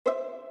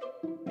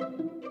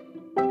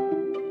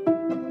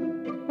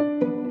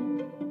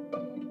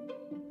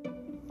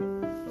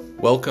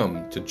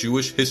Welcome to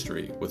Jewish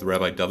History with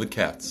Rabbi David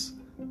Katz,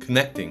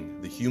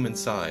 connecting the human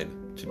side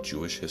to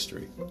Jewish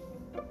history.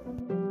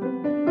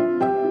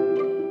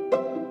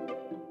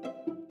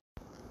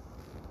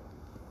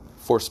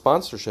 For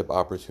sponsorship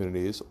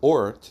opportunities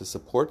or to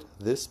support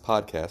this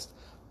podcast,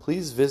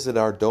 please visit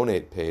our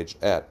donate page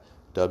at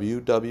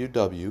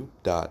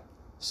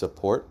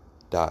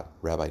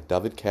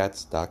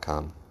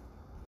www.support.rabbidavidkatz.com.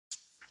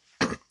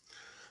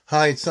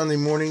 Hi, it's Sunday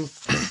morning,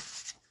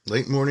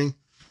 late morning.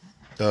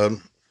 This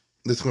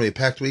is going to be a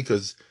packed week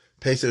because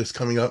Pesach is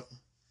coming up.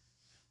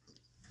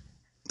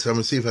 So I'm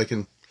going to see if I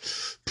can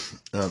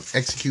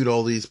execute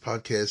all these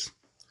podcasts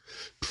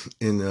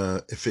in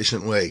an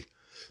efficient way.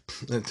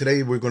 And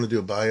today we're going to do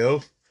a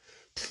bio.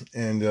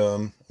 And I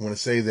want to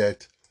say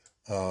that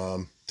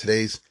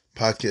today's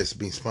podcast is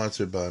being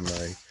sponsored by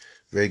my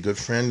very good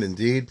friend,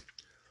 indeed,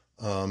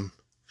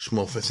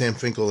 Shmuel Sam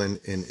Finkel in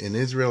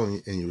Israel,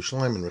 in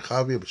Yerushalayim, in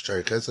Rechavia,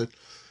 B'Shari Chesed,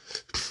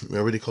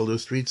 wherever they call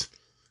those streets.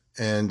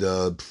 And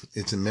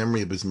it's in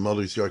memory of his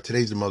mother's yard.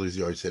 Today's the mother's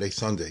yard. Today's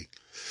Sunday.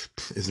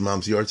 His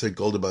mom's yard site,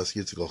 Golda Bas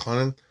Yitzchak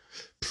Elchanan.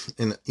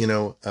 And,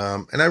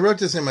 and I wrote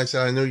this in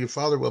myself. I know your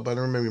father well, but I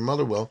don't remember your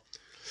mother well.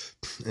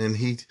 And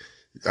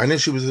I know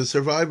she was a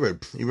survivor.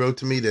 He wrote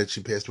to me that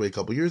she passed away a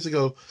couple years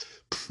ago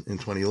in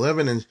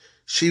 2011. And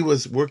she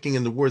was working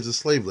in the war as a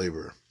slave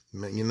laborer.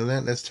 You know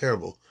that? That's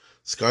terrible.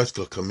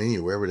 Skarsgård, Kamini,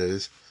 wherever that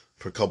is,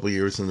 for a couple of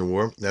years in the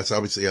war. That's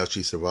obviously how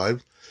she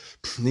survived.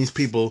 These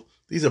people,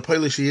 these are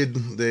Polish Yid,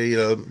 they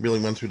really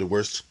went through the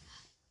worst.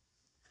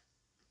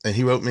 And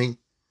he wrote me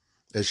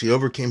that she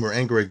overcame her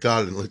anger at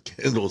God and lit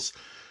candles,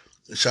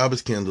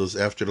 Shabbos candles,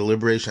 after the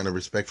liberation of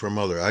respect for her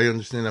mother. I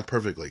understand that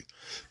perfectly.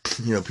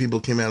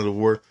 People came out of the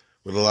war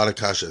with a lot of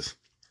kashas.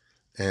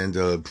 And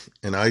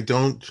I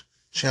don't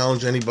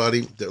challenge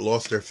anybody that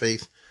lost their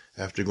faith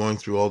after going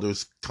through all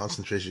those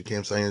concentration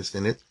camps. I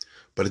understand it.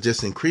 But it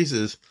just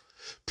increases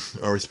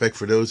our respect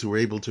for those who were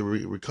able to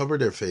recover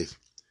their faith.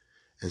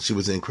 And she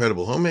was an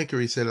incredible homemaker.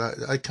 He said,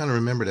 I kind of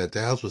remember that.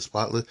 The house was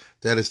spotless.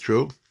 That is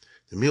true.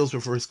 The meals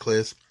were first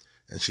class.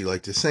 And she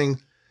liked to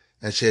sing.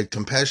 And she had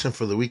compassion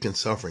for the weak and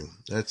suffering.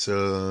 That's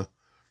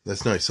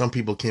nice. Some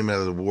people came out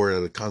of the war, out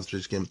of the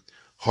concentration camp,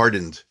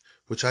 hardened.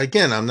 Which, I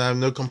have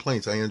no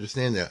complaints. I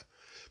understand that.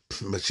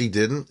 But she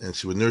didn't. And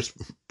she would nurse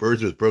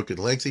birds with broken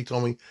legs, he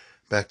told me,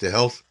 back to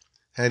health.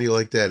 How do you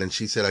like that? And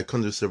she said, I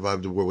couldn't have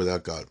survived the war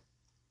without God.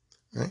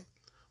 Right?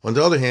 On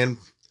the other hand,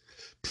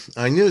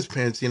 I knew his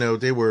parents,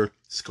 they were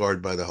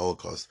scarred by the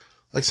Holocaust.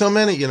 Like so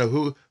many,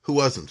 who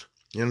wasn't?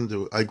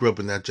 I grew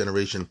up in that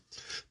generation.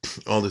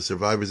 All the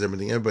survivors,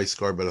 everybody's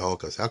scarred by the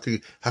Holocaust. How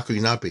could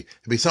you not be?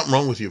 There'd be something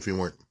wrong with you if you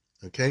weren't.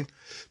 Okay?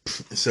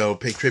 So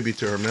pay tribute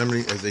to her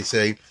memory, as they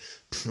say,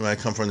 when I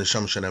come from the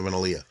Sham Shanev and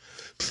Aliyah.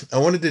 I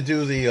wanted to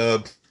do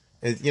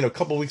a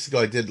couple of weeks ago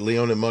I did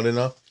Leon and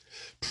Modena,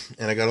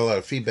 and I got a lot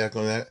of feedback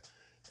on that.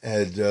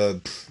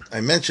 And I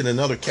mentioned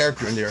another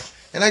character in there,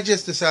 and I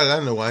just decided, I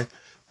don't know why,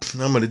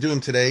 I'm going to do him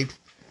today.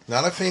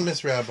 Not a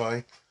famous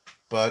rabbi,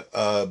 but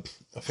a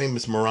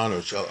famous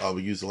Marano. I'll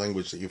use the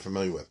language that you're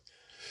familiar with.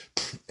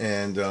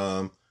 And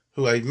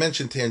who I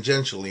mentioned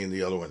tangentially in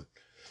the other one.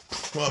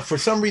 Well, for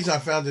some reason I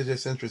found it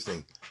just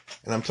interesting.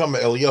 And I'm talking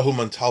about Eliyahu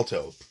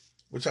Montalto,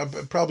 which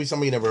probably some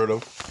of you never heard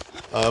of.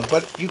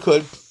 But you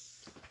could.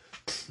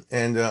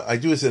 And I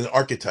do this as an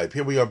archetype.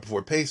 Here we are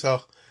before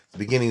Pesach, the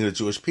beginning of the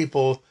Jewish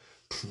people.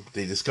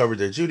 They discovered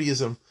their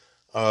Judaism.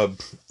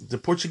 The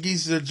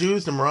Portuguese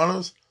Jews, the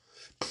Maranos,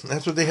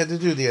 that's what they had to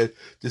do. They had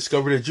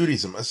discovered their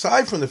Judaism.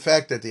 Aside from the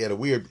fact that they had a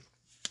weird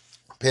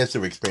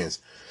Passover experience.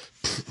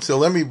 So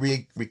let me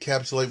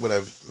recapitulate what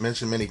I've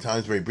mentioned many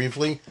times very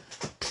briefly.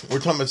 We're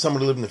talking about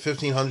someone who lived in the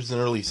 1500s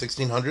and early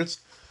 1600s.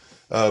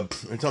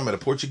 We're talking about a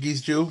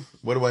Portuguese Jew.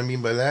 What do I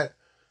mean by that?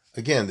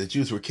 Again, the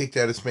Jews were kicked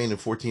out of Spain in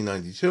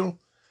 1492.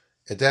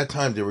 At that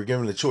time, they were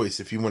given a choice.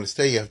 If you want to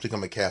stay, you have to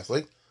become a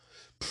Catholic.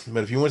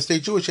 But if you want to stay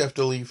Jewish, you have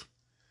to leave.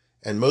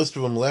 And most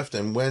of them left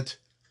and went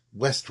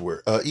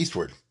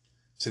eastward.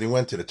 So they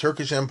went to the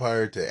Turkish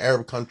Empire, to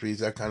Arab countries,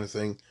 that kind of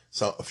thing.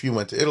 So a few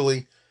went to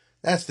Italy.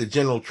 That's the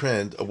general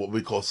trend of what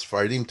we call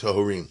Sephardim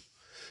Tohurim.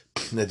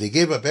 That they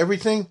gave up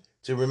everything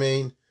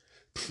to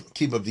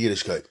keep up the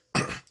Yiddishkeit.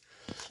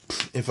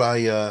 If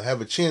I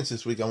have a chance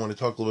this week, I want to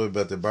talk a little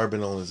bit about the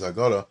Barbanel and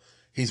Zagora.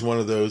 He's one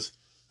of those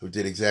who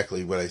did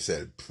exactly what I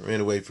said.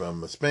 Ran away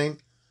from Spain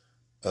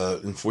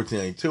in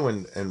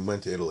 1492 and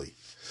went to Italy.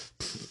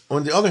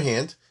 On the other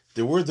hand,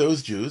 there were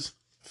those Jews,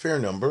 a fair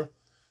number,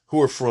 who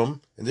were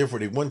from, and therefore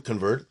they wouldn't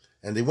convert,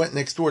 and they went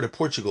next door to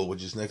Portugal,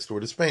 which is next door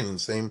to Spain, in the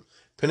same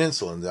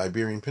peninsula, in the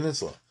Iberian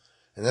Peninsula.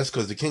 And that's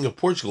because the King of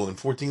Portugal in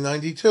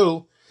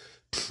 1492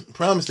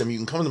 promised them, you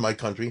can come to my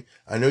country,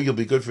 I know you'll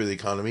be good for the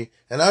economy,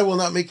 and I will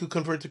not make you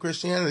convert to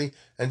Christianity,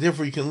 and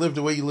therefore you can live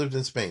the way you lived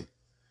in Spain.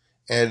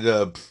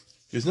 And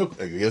there's no,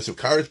 Yosef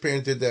Kara's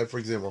parents did that, for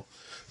example.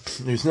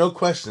 There's no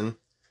question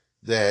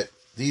that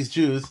these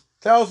Jews,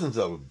 thousands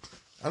of them,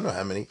 I don't know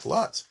how many,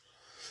 lots,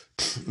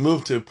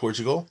 moved to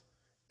Portugal,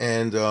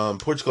 And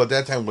Portugal at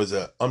that time was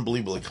an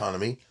unbelievable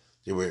economy.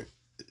 They were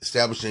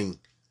establishing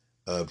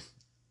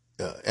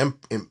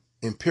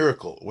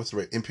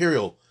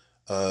imperial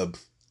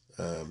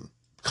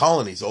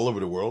colonies all over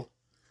the world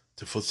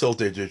to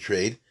facilitate their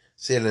trade.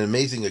 So they had an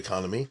amazing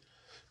economy.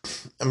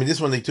 I mean,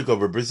 this one they took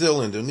over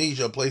Brazil,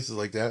 Indonesia, places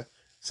like that,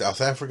 South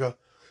Africa.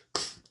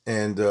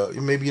 And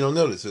maybe you don't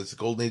notice, it's the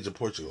golden age of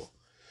Portugal.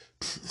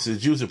 So the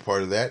Jews are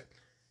part of that.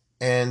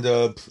 And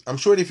I'm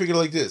sure they figured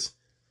like this.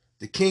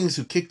 The kings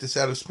who kicked us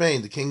out of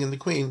Spain, the king and the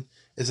queen,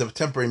 is a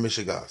temporary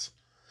mishigas.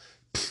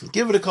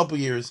 Give it a couple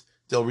years,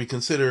 they'll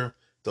reconsider.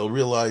 They'll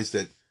realize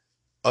that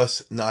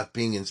us not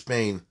being in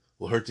Spain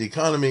will hurt the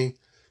economy.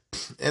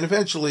 And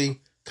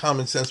eventually,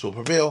 common sense will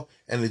prevail,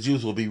 and the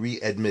Jews will be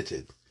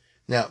readmitted.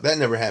 Now, that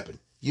never happened.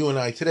 You and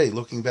I today,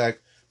 looking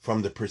back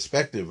from the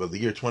perspective of the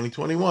year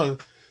 2021,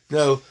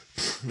 know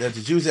that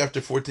the Jews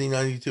after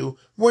 1492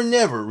 were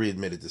never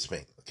readmitted to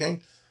Spain, okay?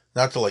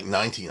 Not till like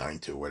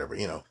 1992 or whatever,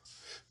 you know.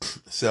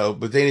 So,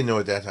 but they didn't know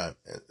at that time.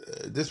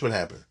 This would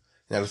happen.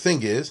 Now, the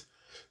thing is,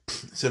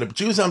 so the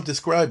Jews I'm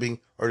describing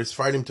are the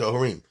Sfardim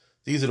Toharim.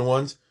 These are the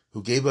ones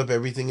who gave up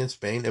everything in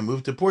Spain and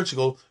moved to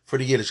Portugal for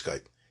the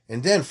Yiddishkeit.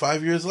 And then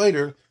 5 years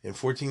later, in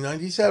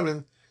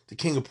 1497, the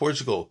king of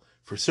Portugal,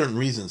 for certain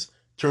reasons,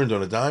 turned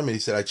on a dime and he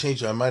said, I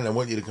changed my mind, I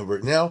want you to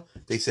convert now.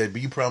 They said,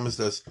 but you promised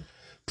us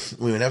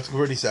we would have to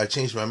convert. He said, I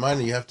changed my mind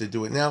and you have to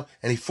do it now.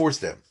 And he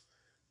forced them.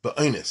 But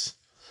Eunice,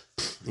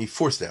 he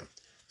forced them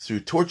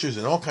through tortures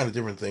and all kinds of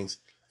different things,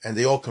 and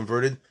they all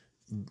converted,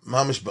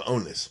 mamish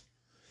ba'onis.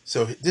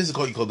 So this is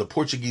what you call the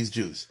Portuguese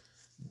Jews,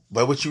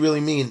 by which you really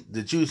mean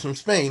the Jews from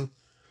Spain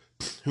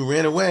who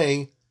ran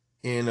away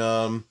in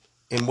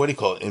what do you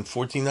call it, in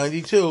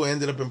 1492,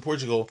 ended up in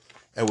Portugal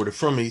and were the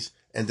Frumies,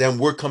 and then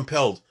were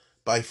compelled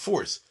by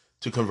force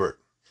to convert.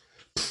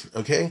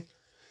 Okay?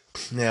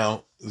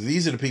 Now,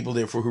 these are the people,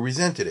 therefore, who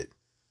resented it.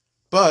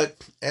 But,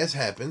 as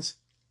happens,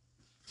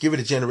 give it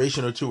a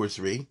generation or two or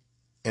three,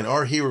 and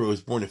our hero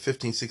was born in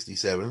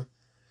 1567.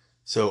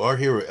 So our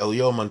hero,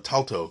 Elio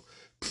Montalto,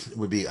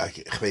 would be, I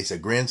say,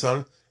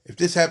 grandson. If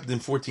this happened in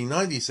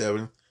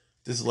 1497,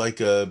 this is like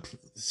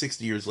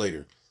 60 years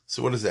later.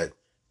 So what is that?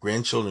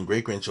 Grandchildren,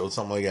 great-grandchildren,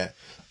 something like that.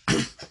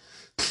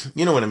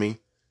 You know what I mean?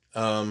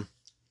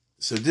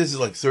 So this is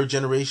like third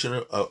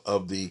generation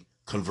of the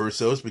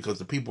conversos, because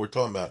the people we're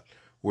talking about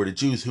were the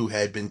Jews who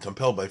had been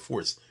compelled by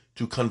force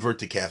to convert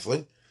to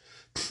Catholic.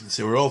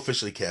 So we're all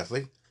officially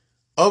Catholic.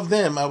 Of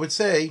them, I would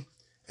say,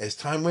 as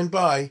time went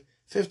by,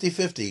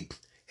 50-50.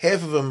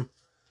 Half of them,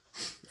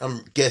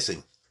 I'm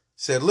guessing,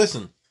 said,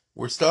 listen,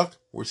 we're stuck,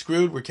 we're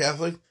screwed, we're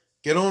Catholic,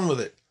 get on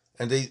with it.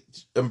 And they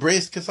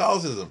embraced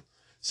Catholicism.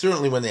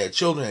 Certainly when they had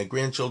children, had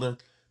grandchildren,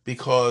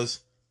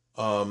 because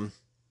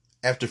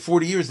after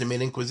 40 years they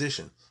made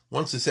Inquisition.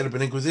 Once they set up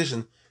an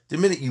Inquisition, the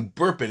minute you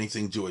burp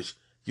anything Jewish,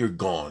 you're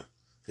gone.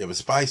 They have a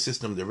spy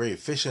system, they're very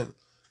efficient,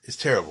 it's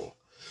terrible.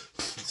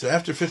 So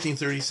after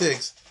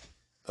 1536,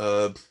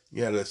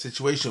 you had a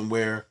situation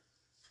where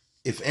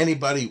if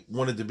anybody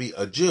wanted to be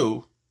a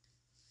Jew,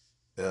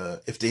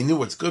 if they knew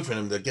what's good for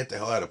them, they'll get the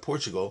hell out of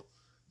Portugal,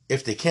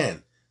 if they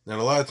can. Now,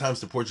 a lot of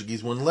times the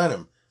Portuguese wouldn't let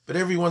them. But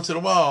every once in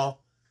a while,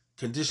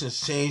 conditions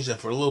changed, and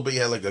for a little bit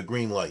you had like a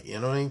green light, you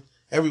know what I mean?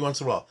 Every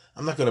once in a while.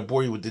 I'm not going to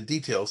bore you with the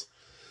details,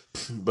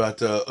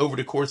 but over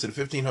the course of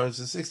the 1500s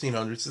and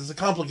 1600s, it's a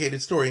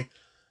complicated story,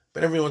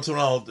 but every once in a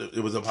while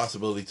there was a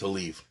possibility to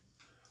leave.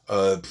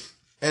 And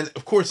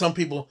of course, some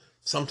people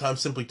sometimes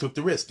simply took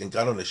the risk and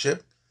got on a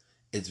ship.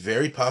 It's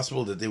very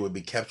possible that they would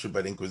be captured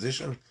by the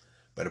Inquisition,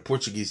 by the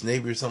Portuguese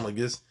Navy or something like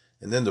this,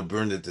 and then they're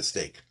burned at the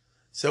stake.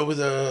 So it was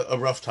a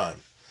rough time.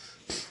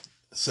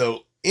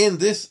 So in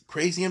this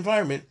crazy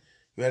environment,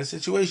 you had a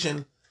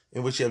situation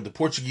in which you have the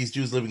Portuguese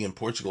Jews living in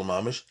Portugal,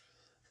 mamish,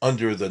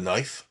 under the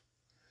knife,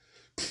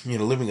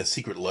 living a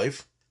secret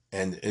life,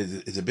 and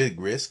it's a big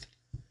risk.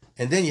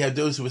 And then you have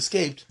those who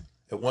escaped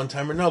at one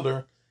time or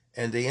another,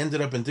 and they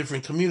ended up in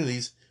different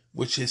communities,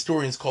 which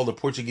historians call the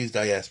Portuguese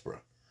diaspora.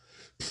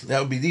 That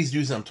would be these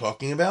Jews I'm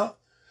talking about.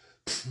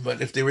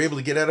 But if they were able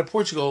to get out of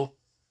Portugal,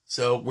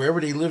 so wherever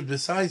they lived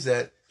besides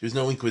that, there's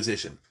no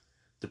Inquisition.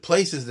 The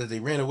places that they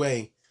ran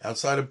away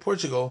outside of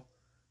Portugal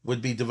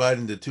would be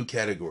divided into two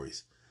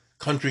categories.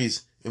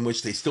 Countries in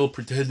which they still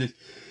pretended,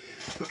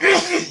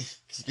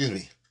 excuse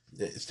me,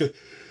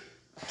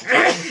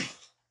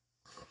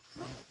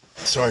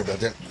 sorry about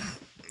that.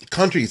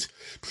 Countries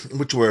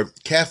which were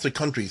Catholic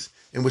countries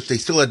in which they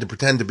still had to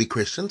pretend to be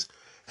Christians.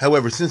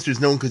 However, since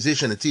there's no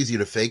Inquisition, it's easier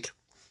to fake,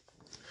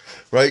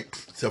 right?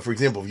 So, for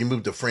example, if you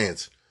move to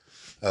France,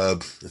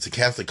 it's a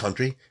Catholic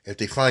country. If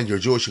they find you're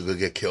Jewish, you're going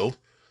to get killed.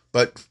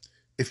 But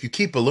if you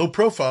keep a low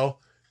profile,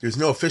 there's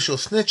no official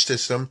snitch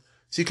system,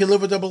 so you can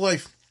live a double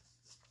life.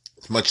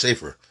 It's much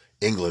safer.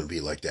 England would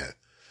be like that.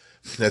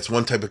 That's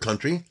one type of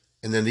country.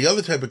 And then the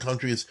other type of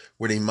country is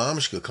where the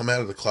mamashka come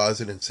out of the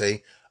closet and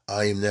say,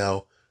 I am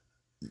now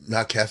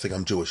not Catholic,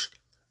 I'm Jewish.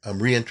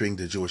 I'm re-entering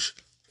the Jewish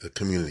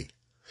community.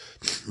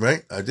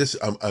 Right? This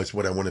is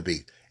what I want to be.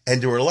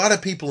 And there were a lot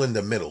of people in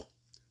the middle,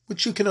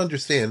 which you can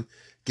understand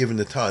given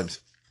the times.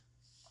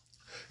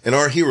 And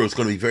our hero is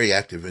going to be very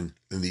active in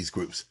these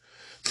groups.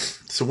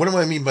 So what do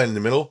I mean by in the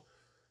middle?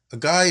 A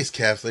guy is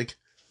Catholic,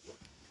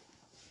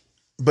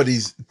 but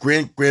he's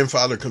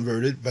grandfather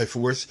converted by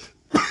force.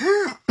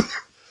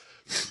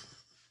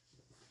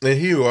 And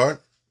here you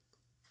are.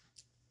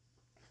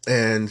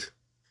 And,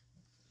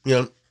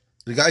 the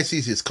guy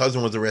sees his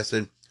cousin was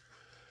arrested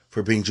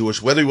for being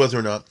Jewish, whether he was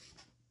or not,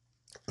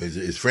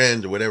 his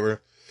friend or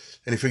whatever.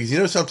 And he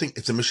figures, something?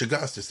 It's a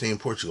mishigas to stay in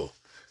Portugal.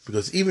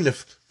 Because even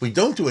if we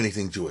don't do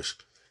anything Jewish,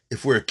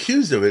 if we're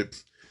accused of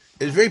it,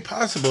 it's very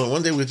possible that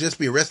one day we'll just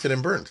be arrested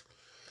and burned.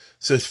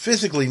 So it's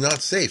physically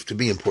not safe to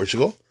be in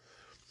Portugal.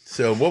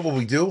 So what will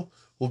we do?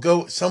 We'll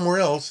go somewhere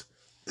else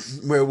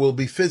where we'll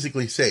be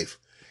physically safe.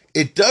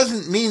 It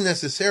doesn't mean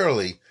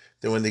necessarily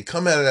that when they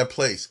come out of that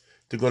place,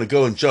 they're going to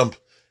go and jump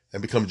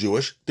and become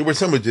Jewish. There were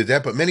some who did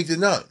that, but many did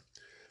not.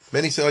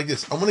 Many said like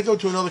this: I'm going to go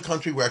to another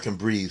country where I can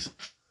breathe.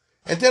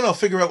 And then I'll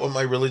figure out what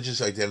my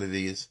religious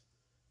identity is.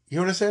 You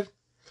know what I said?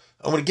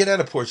 I'm going to get out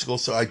of Portugal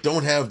so I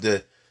don't have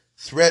the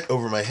threat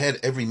over my head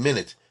every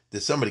minute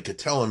that somebody could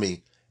tell on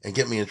me and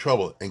get me in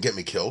trouble and get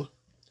me killed.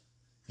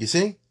 You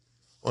see?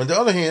 On the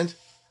other hand,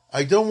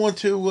 I don't want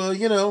to,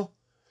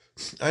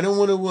 I don't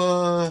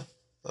want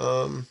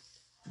to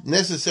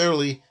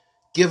necessarily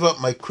give up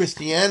my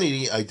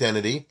Christianity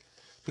identity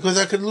because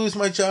I could lose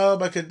my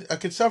job. I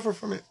could suffer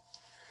from it.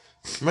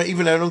 Right?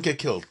 Even if I don't get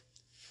killed.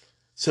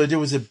 So there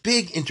was a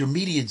big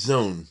intermediate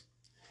zone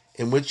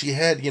in which you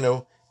had,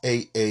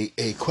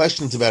 a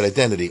questions about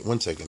identity. 1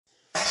 second.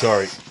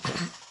 Sorry.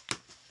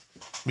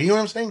 You hear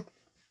what I'm saying?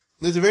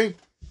 There's a very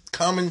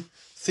common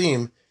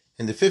theme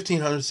in the 1500s,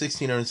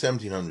 1600s,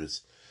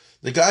 1700s.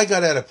 The guy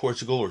got out of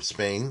Portugal or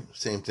Spain,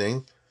 same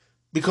thing,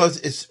 because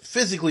it's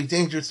physically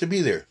dangerous to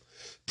be there.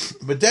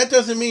 But that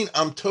doesn't mean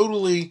I'm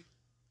totally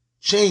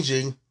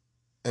changing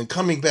and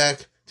coming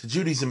back to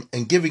Judaism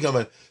and giving them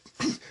a...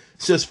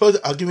 So suppose,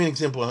 I'll give you an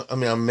example.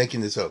 I'm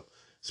making this up.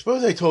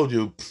 Suppose I told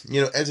you,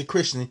 as a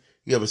Christian,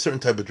 you have a certain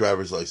type of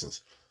driver's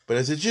license. But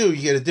as a Jew,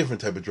 you get a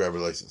different type of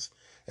driver's license.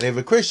 And if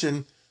a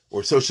Christian,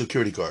 or Social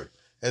Security card.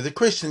 As a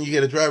Christian, you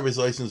get a driver's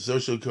license,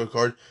 Social Security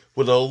card,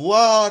 with a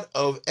lot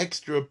of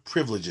extra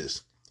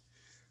privileges.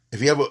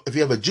 If you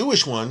have a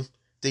Jewish one,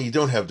 then you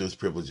don't have those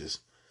privileges.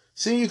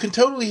 See, you can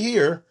totally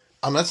hear,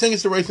 I'm not saying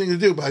it's the right thing to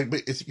do, but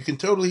you can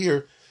totally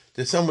hear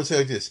that someone say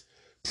like this: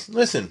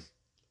 listen,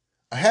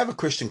 I have a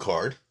Christian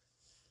card.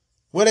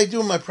 What I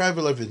do in my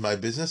private life is my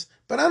business,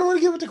 but I don't want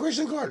to give it the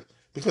Christian card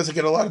because I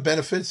get a lot of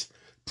benefits.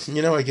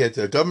 I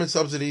get government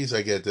subsidies,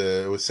 I get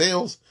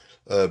sales,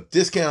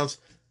 discounts.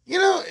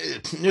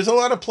 There's a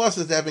lot of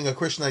pluses to having a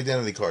Christian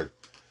identity card.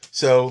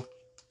 So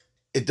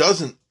it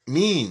doesn't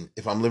mean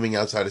if I'm living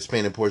outside of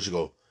Spain and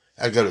Portugal,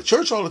 I go to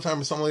church all the time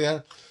or something like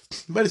that.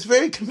 But it's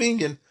very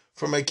convenient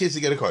for my kids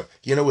to get a card.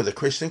 With a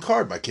Christian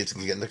card, my kids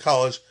can get into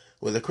college.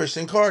 With a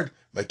Christian card,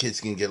 my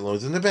kids can get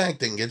loans in the bank.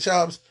 They can get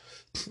jobs.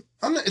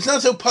 It's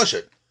not so push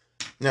it.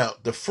 Now,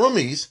 the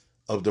frummies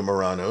of the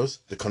Moranos,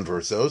 the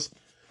conversos,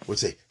 would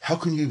say, how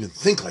can you even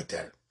think like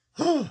that?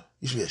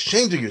 You should be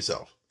ashamed of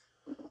yourself.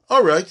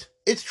 All right,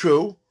 it's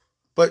true,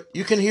 but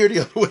you can hear the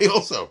other way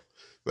also,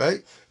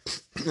 right?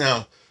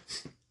 Now,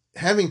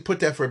 having put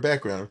that for a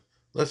background,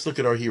 let's look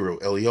at our hero,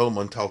 Elio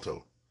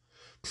Montalto.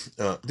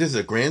 This is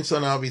a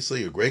grandson,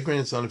 obviously, a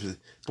great-grandson. If he's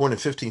born in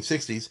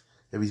 1560s,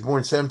 if he's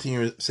born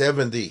 70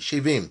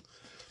 Shivim,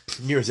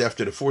 years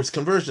after the forced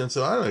conversion,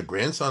 so I don't know, a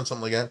grandson,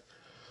 something like that,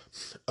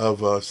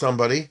 of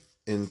somebody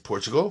in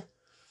Portugal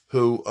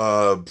who,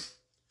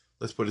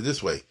 let's put it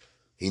this way,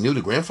 he knew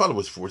the grandfather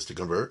was forced to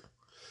convert,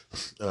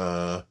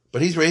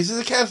 but he's raised as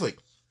a Catholic,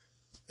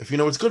 if you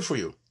know what's good for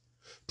you.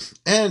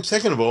 And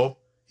second of all,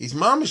 his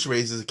mom is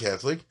raised as a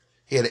Catholic.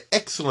 He had an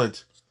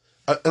excellent,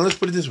 and let's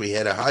put it this way, he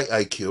had a high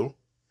IQ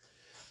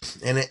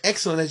and an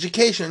excellent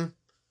education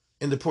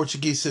in the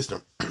Portuguese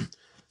system.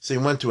 So he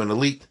went to an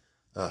elite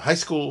high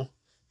school,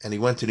 and he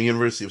went to the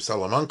University of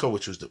Salamanca,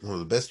 which was one of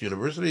the best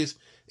universities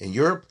in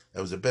Europe.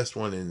 That was the best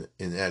one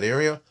in that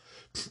area.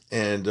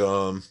 And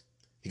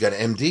he got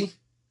an MD,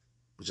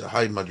 which is a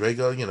high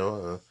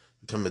madrega,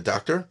 become a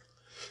doctor.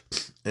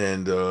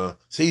 And so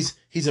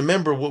he's a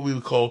member of what we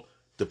would call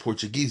the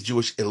Portuguese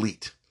Jewish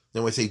elite.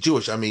 Now, when I say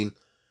Jewish, I mean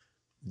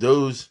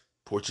those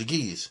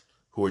Portuguese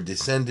who are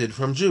descended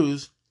from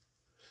Jews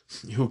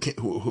who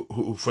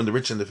from the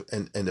rich and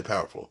the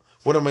powerful.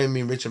 What do I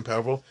mean rich and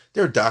powerful?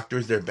 They're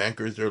doctors, they're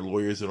bankers, they're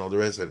lawyers, and all the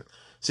rest of it.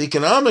 So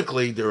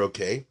economically, they're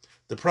okay.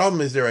 The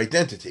problem is their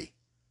identity.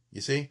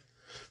 You see?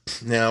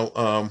 Now,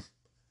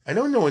 I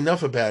don't know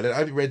enough about it.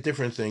 I've read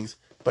different things,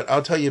 but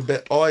I'll tell you,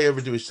 all I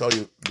ever do is tell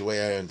you the way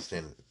I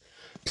understand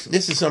it.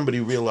 This is somebody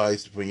who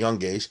realized from a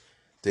young age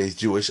that he's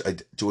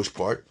Jewish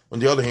part. On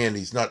the other hand,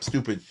 he's not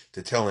stupid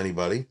to tell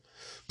anybody.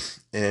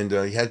 And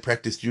he had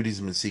practiced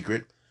Judaism in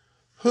secret.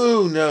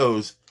 Who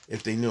knows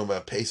if they knew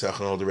about Pesach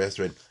and all the rest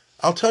of it.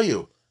 I'll tell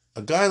you,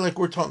 a guy like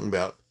we're talking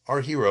about, our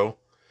hero,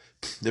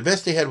 the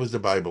best they had was the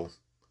Bible.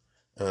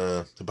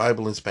 The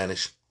Bible in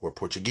Spanish or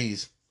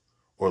Portuguese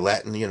or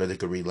Latin. They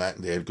could read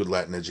Latin. They had good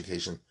Latin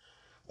education.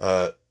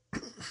 So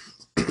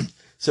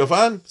if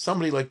I'm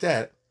somebody like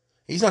that,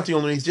 He's not the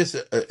only one. He's just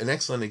an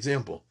excellent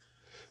example.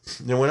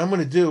 Now, what I'm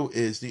going to do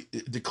is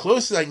the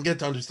closest I can get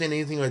to understanding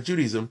anything about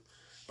Judaism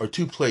are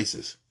two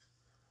places.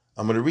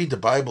 I'm going to read the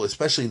Bible,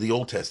 especially the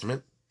Old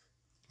Testament,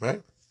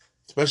 right?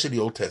 Especially the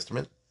Old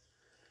Testament.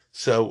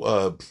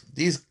 So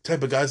these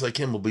type of guys like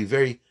him will be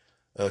very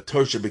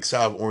Torah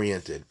B'Ksav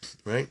oriented,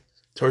 right?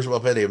 Torah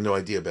B'Alpeh they have no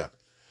idea about.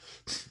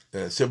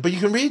 But you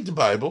can read the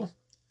Bible,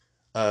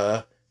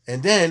 and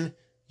then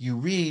you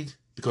read,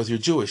 because you're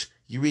Jewish,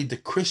 you read the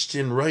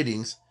Christian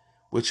writings,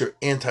 which are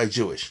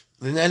anti-Jewish.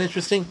 Isn't that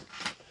interesting?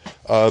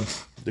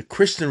 The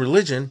Christian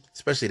religion,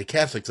 especially the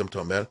Catholics I'm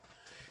talking about,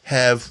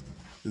 have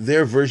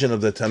their version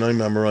of the Tanoim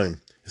Amoraim.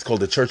 It's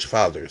called the Church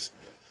Fathers.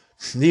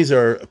 These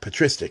are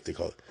patristic, they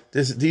call it.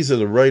 These are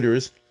the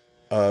writers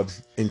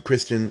in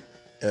Christian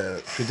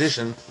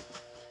tradition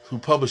who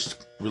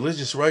published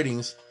religious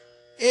writings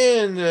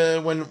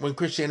when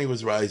Christianity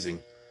was rising.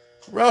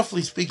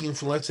 Roughly speaking,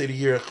 from let's say the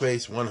year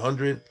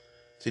 100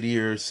 to the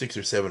year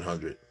 600 or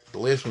 700. The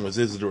last one was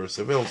Isidore of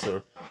Seville,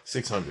 so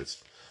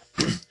 600s.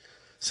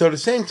 So at the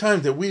same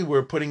time that we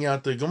were putting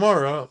out the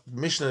Gemara,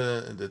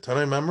 Mishnah, the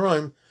Tanoim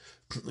Amoraim,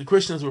 the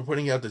Christians were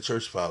putting out the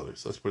Church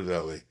Fathers. Let's put it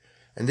that way.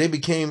 And they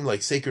became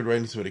like sacred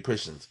writings for the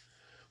Christians.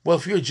 Well,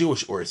 if you're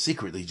Jewish or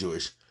secretly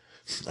Jewish,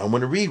 I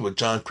want to read what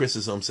John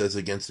Chrysostom says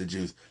against the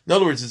Jews. In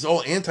other words, it's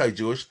all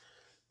anti-Jewish,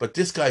 but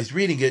this guy's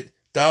reading it,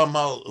 Dal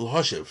Mal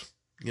Hoshev.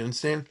 You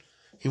understand?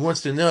 He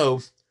wants to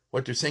know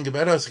what they're saying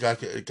about us. I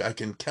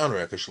can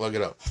counteract, I can slug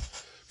it up.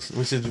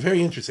 Which is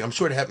very interesting. I'm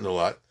sure it happened a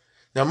lot.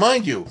 Now,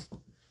 mind you,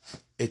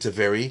 it's a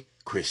very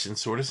Christian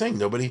sort of thing.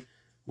 Nobody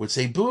would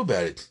say boo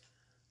about it.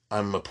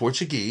 I'm a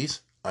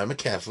Portuguese. I'm a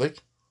Catholic.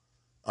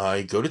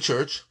 I go to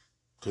church,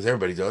 because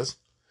everybody does.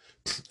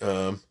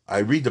 I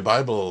read the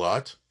Bible a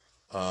lot.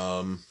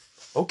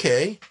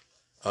 Okay.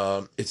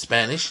 It's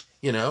Spanish,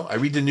 I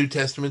read the New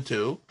Testament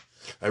too.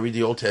 I read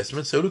the Old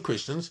Testament, so do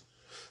Christians.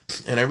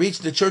 And I read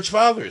the Church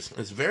Fathers.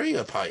 It's very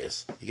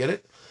pious. You get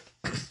it?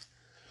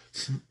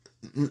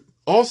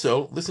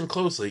 Also, listen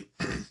closely.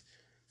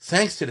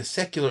 Thanks to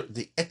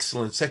the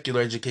excellent secular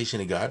education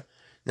he got.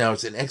 Now,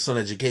 it's an excellent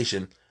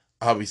education,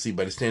 obviously,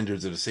 by the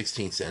standards of the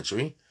 16th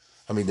century.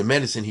 I mean, the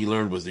medicine he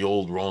learned was the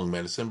old wrong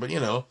medicine, but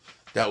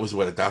that was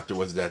what a doctor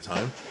was at that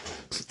time.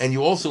 And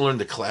you also learn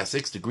the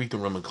classics, the Greek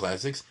and Roman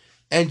classics,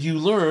 and you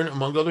learn,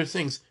 among other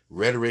things,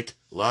 rhetoric,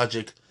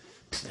 logic,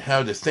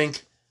 how to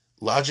think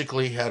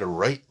logically, how to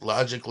write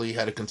logically,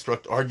 how to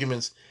construct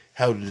arguments,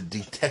 how to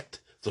detect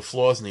the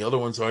flaws in the other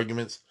one's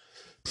arguments.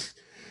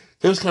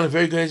 That was kind of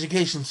very good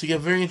education. So you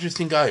have a very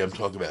interesting guy I'm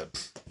talking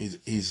about.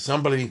 He's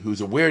somebody who's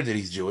aware that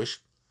he's Jewish,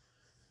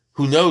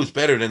 who knows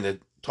better than to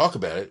talk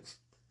about it,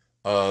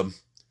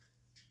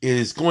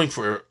 is going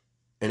for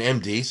an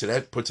MD, so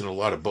that puts in a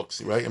lot of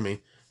books, right? I mean,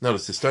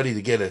 notice the study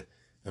to get a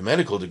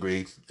medical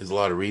degree is a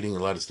lot of reading, a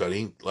lot of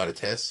studying, a lot of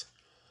tests.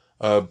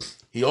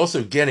 He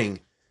also getting,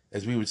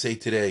 as we would say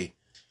today,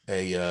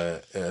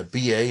 a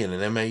BA and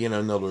an MA. In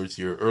other words,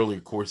 your earlier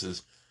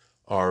courses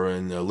are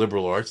in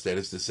liberal arts. That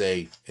is to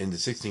say, in the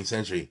 16th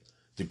century,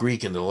 the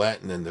Greek and the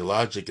Latin and the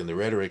logic and the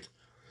rhetoric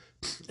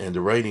and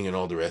the writing and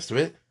all the rest of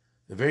it.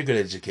 A very good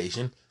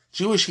education.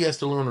 Jewish he has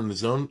to learn on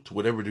his own, to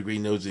whatever degree he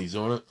knows he's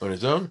on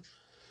his own.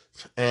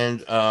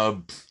 And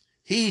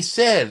he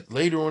said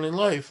later on in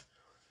life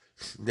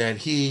that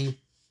he,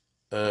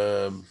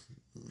 I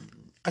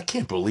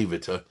can't believe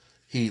it,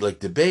 he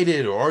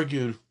debated or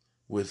argued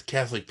with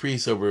Catholic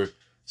priests over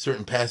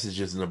certain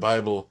passages in the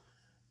Bible.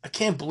 I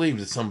can't believe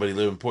that somebody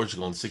living in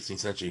Portugal in the 16th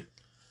century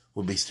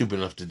would be stupid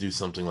enough to do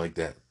something like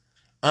that.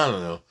 I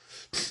don't know.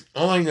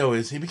 All I know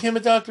is he became a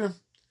doctor.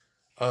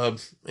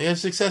 He had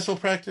successful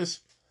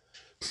practice.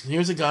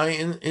 Here's a guy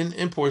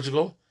in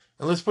Portugal,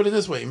 and let's put it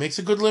this way, he makes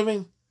a good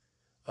living.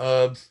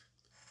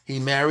 He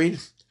married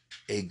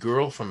a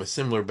girl from a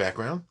similar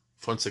background,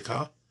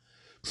 Fonseca.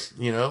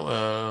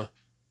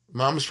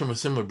 Mom is from a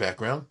similar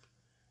background,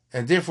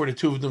 and therefore the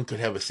two of them could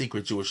have a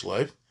secret Jewish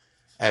life.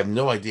 I have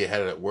no idea how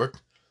that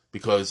worked,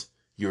 because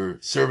your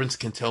servants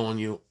can tell on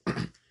you,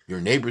 your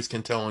neighbors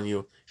can tell on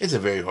you. It's a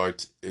very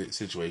hard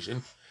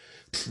situation.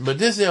 But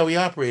this is how he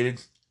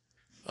operated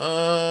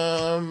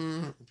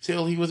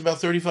till he was about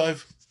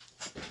 35.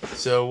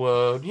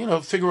 So,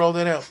 figure all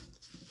that out.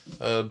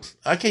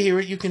 I can hear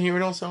it. You can hear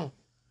it also.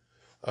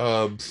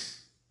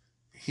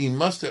 He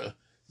must have...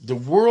 The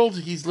world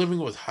he's living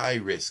with high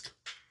risk.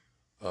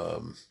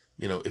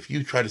 If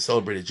you try to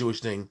celebrate a Jewish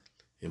thing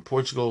in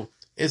Portugal,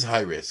 is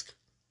high risk.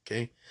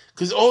 Okay?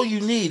 Because all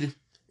you need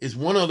is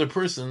one other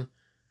person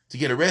to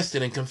get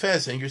arrested and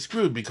confess, and you're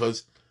screwed,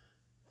 because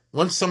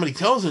once somebody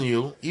tells on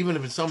you, even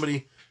if it's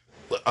somebody...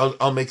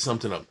 I'll make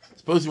something up.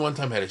 Suppose you one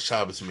time had a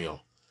Shabbos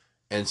meal,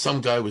 and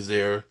some guy was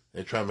there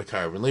at Trial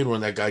McIver, and later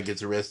on that guy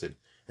gets arrested,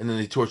 and then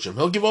they torture him.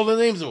 He'll give all the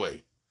names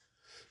away,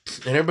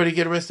 and everybody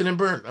get arrested and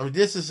burned. I mean,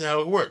 this is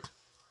how it worked.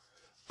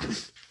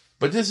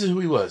 But this is who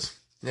he was.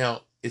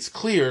 Now, it's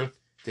clear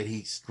that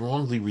he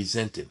strongly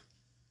resented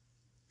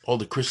all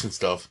the Christian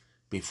stuff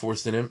being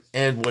forced on him,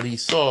 and what he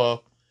saw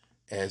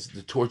as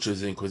the tortures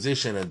of the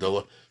Inquisition and in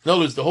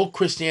other words, the whole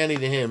Christianity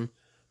to him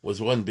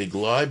was one big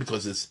lie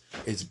because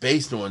it's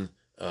based on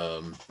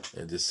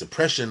the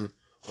suppression,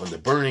 on the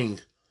burning,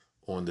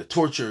 on the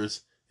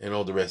tortures, and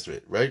all the rest of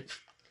it, right?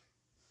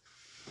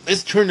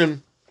 It's turned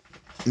him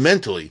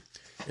mentally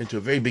into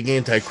a very big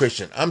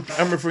anti-Christian. I'm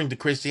referring to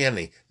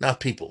Christianity, not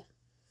people,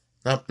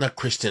 not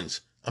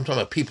Christians. I'm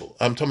talking about people.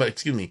 I'm talking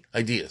about,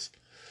 ideas.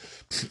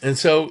 And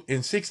so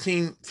in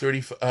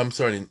 1635, I'm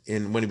sorry,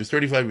 when he was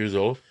 35 years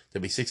old,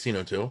 that'd be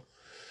 1602,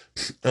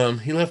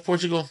 he left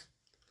Portugal.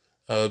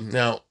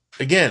 Now,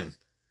 again,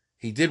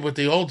 he did what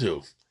they all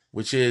do,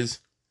 which is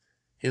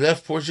he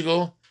left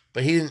Portugal,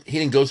 but he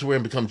didn't go somewhere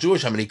and become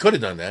Jewish. I mean, he could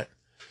have done that.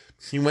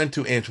 He went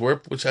to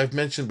Antwerp, which I've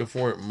mentioned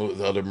before with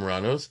other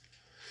Marranos,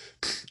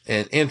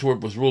 and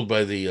Antwerp was ruled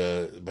by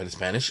the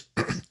Spanish.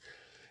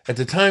 At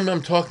the time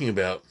I'm talking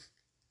about,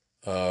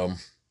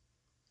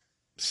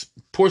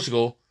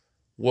 Portugal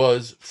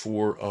was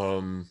for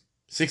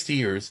 60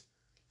 years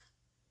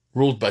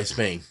ruled by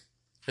Spain.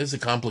 This is a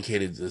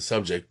complicated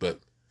subject, but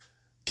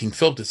King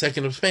Philip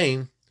II of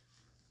Spain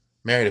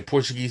married a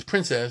Portuguese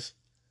princess,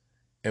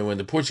 and when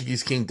the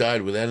Portuguese king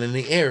died without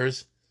any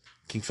heirs,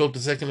 King Philip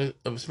II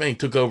of Spain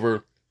took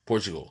over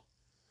Portugal.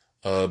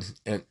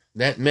 And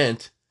that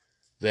meant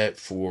that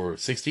for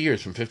 60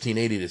 years, from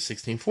 1580 to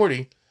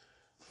 1640,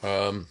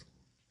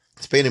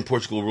 Spain and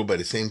Portugal were ruled by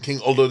the same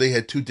king, although they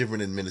had two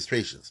different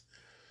administrations.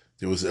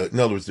 There was, in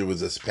other words, there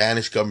was a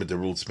Spanish government that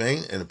ruled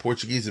Spain and a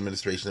Portuguese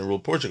administration that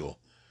ruled Portugal.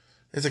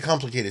 It's a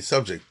complicated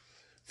subject.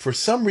 For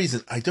some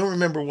reason, I don't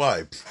remember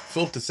why,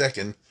 Philip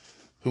II,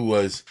 who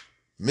was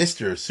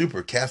Mr.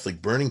 Super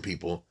Catholic burning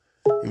people,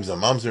 he was a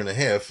mamzer and a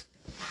half,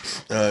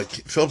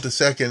 Philip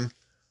II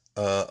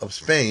of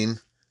Spain,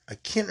 I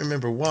can't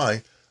remember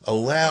why,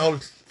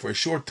 allowed for a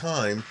short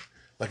time,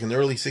 like in the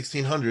early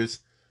 1600s,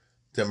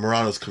 that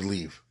Marranos could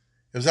leave.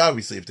 It was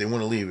obviously, if they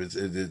want to leave, it's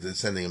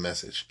sending a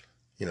message,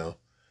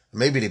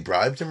 Maybe they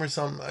bribed him or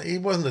something. He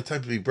wasn't the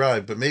type to be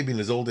bribed, but maybe in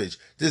his old age.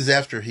 This is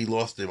after he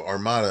lost the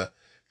Armada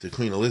to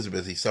Queen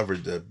Elizabeth. He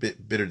suffered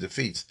bitter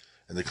defeats,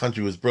 and the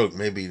country was broke.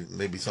 Maybe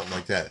something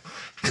like that.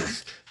 You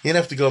didn't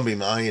have to go and be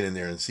Mayan in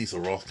there, and Cecil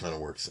Roth kind of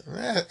works.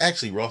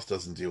 Actually, Roth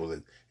doesn't deal with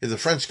it. There's a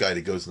French guy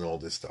that goes into all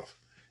this stuff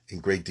in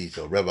great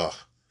detail,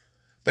 Rebach.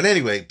 But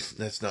anyway,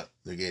 that's not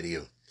the gay to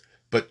you.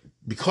 But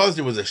because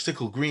there was a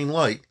shtickle green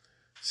light,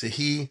 so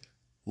he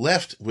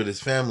left with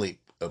his family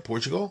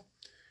Portugal,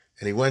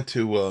 and he went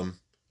to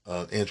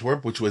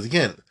Antwerp, which was,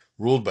 again,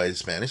 ruled by the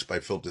Spanish, by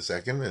Philip II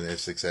and their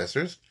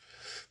successors.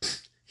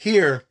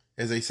 Here,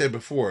 as I said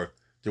before,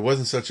 there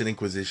wasn't such an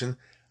inquisition.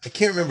 I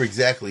can't remember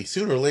exactly.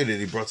 Sooner or later,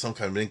 they brought some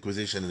kind of an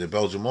inquisition into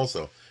Belgium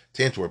also,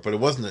 to Antwerp, but it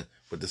wasn't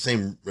with the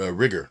same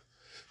rigor.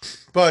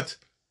 But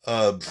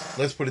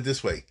let's put it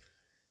this way.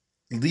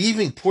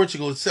 Leaving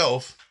Portugal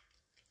itself,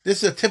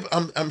 this is a tip.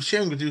 I'm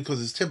sharing with you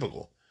because it's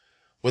typical.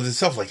 Was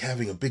itself like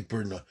having a big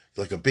burden,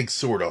 like a big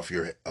sword off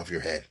your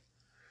head,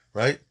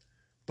 right?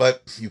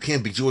 But you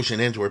can't be Jewish in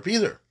Antwerp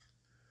either,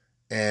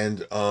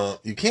 and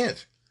you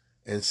can't.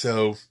 And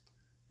so,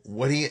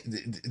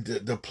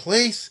 the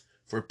place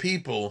for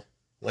people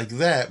like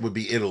that would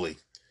be Italy,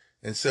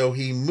 and so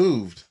he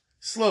moved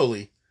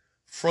slowly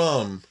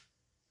from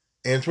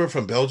Antwerp,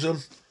 from Belgium,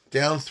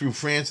 down through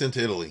France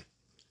into Italy,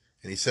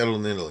 and he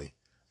settled in Italy.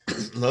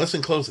 Now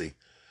listen closely.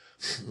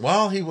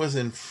 While he was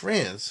in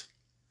France,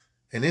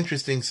 an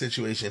interesting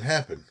situation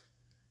happened.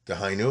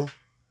 Dahainu,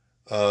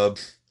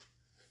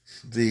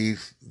 the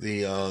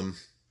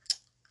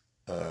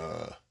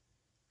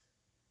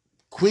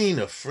Queen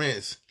of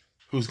France,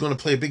 who's going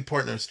to play a big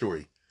part in our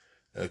story,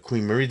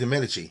 Queen Marie de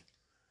Medici.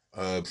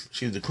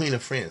 She was the Queen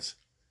of France,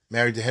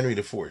 married to Henry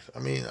IV. I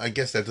mean, I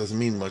guess that doesn't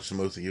mean much to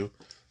most of you,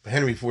 but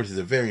Henry IV is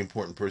a very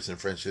important person in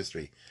French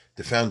history,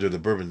 the founder of the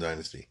Bourbon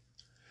dynasty.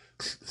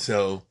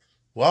 So,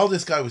 while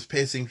this guy was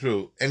passing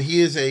through, and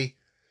he is a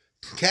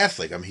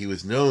Catholic, I mean, he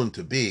was known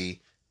to be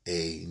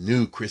a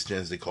new Christian,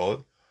 as they call it,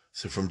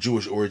 so from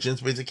Jewish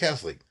origins, but he's a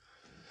Catholic.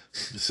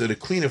 So the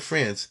Queen of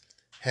France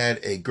had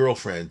a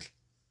girlfriend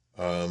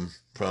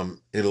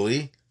from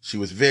Italy. She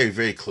was very,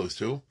 very close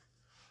to.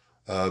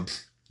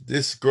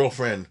 This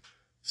girlfriend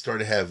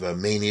started to have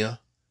mania,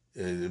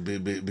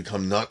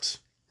 become nuts,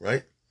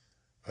 right?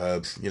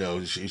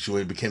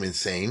 She became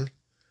insane.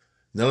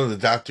 None of the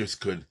doctors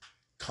could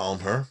calm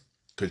her,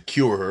 could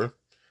cure her.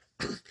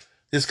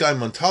 This guy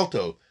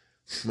Montalto,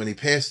 when he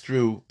passed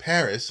through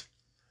Paris,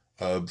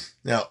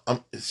 now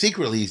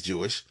secretly he's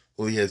Jewish,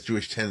 well, he has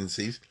Jewish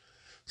tendencies,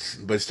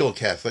 but he's still a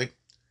Catholic.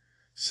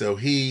 So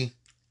he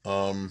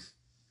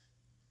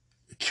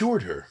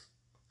cured her.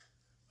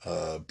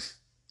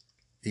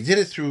 He did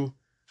it through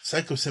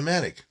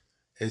psychosomatic.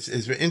 It's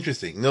very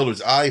interesting. In other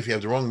words, if you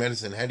have the wrong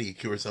medicine, how do you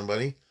cure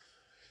somebody?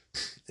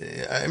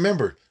 I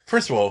remember,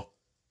 first of all,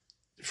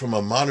 from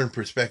a modern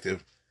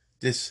perspective,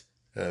 this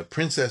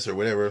princess or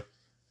whatever,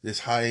 this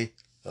high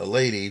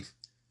lady,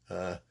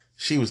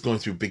 she was going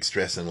through big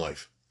stress in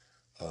life.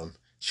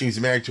 She was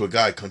married to a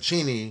guy,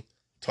 Concini,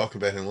 talk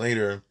about him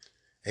later.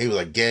 He was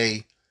like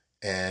gay,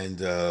 and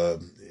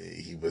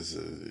he was,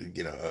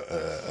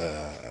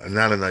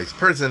 not a nice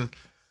person,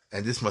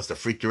 and this must have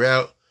freaked her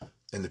out.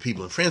 and the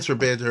people in France were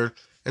bad to her.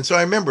 And so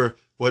I remember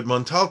what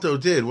Montalto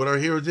did, what our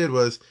hero did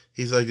was,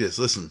 he's like this: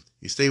 listen,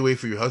 you stay away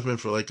from your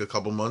husband for like a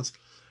couple months,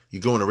 you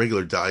go on a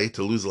regular diet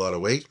to lose a lot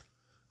of weight,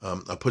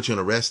 I'll put you on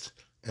a rest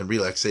and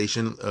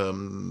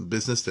relaxation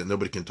business that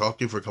nobody can talk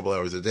to for a couple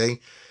hours a day,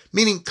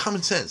 meaning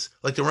common sense,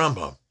 like the Rambam.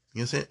 You know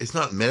what I'm saying? It's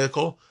not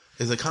medical,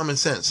 it's a common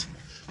sense.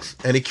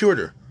 And he cured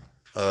her.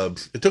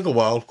 It took a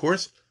while, of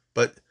course,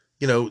 but,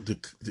 you know,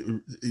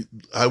 to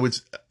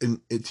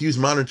use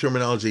modern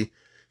terminology,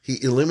 he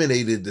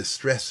eliminated the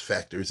stress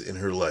factors in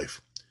her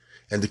life.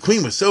 And the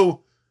queen was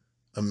so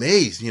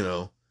amazed, you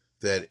know,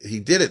 that he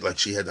did it, like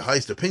she had the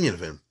highest opinion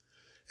of him.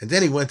 And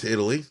then he went to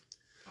Italy.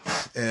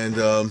 And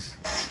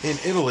in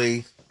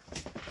Italy,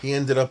 he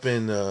ended up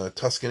in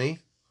Tuscany,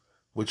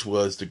 which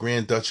was the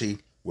Grand Duchy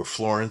where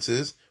Florence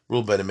is,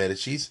 ruled by the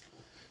Medicis.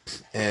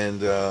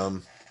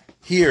 And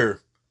here,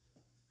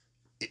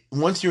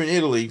 once you're in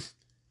Italy,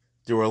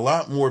 there were a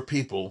lot more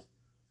people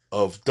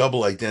of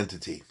double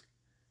identity.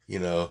 You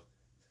know,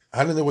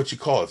 I don't know what you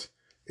call it.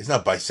 It's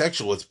not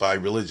bisexual, it's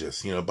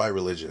bi-religious, you know,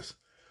 bi-religious.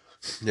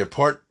 They're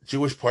part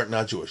Jewish, part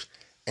not Jewish.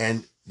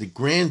 And the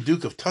Grand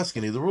Duke of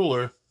Tuscany, the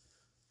ruler,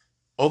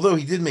 although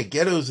he did make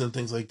ghettos and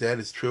things like that,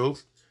 it's true,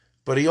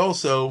 but he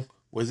also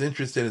was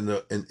interested in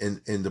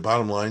the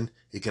bottom line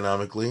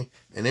economically,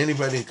 and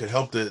anybody who could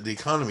help the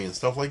economy and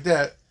stuff like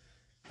that,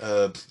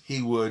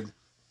 he would,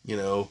 you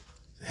know,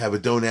 have a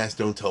don't ask,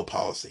 don't tell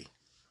policy.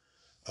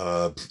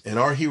 And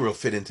our hero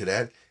fit into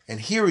that.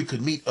 And here he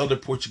could meet other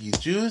Portuguese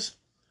Jews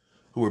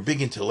who were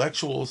big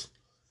intellectuals,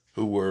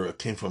 who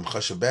came from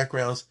Chashuv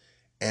backgrounds,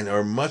 and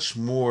are much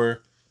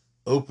more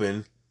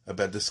open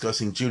about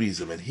discussing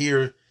Judaism. And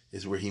here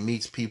is where he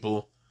meets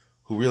people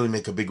who really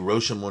make a big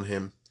rosham on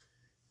him.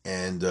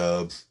 And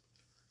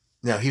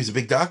now he was a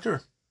big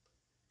doctor,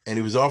 and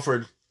he was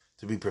offered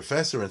to be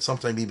professor and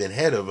sometime even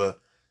head of a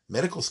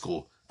medical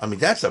school. I mean,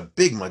 that's a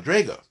big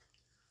madrega.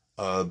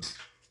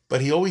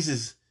 But he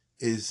always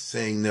is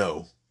saying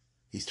no.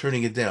 He's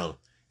turning it down.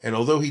 And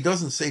although he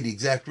doesn't say the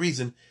exact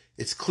reason,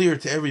 it's clear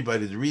to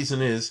everybody the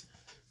reason is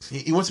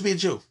he wants to be a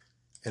Jew.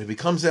 And if he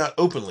comes out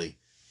openly,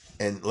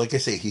 and like I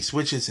say, he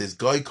switches his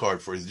guy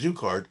card for his Jew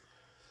card,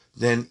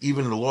 then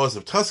even in the laws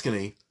of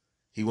Tuscany,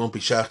 he won't be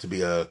shocked to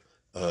be a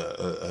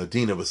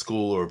dean of a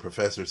school or a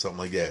professor or something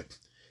like that.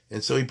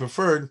 And so he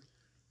preferred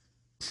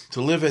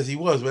to live as he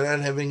was without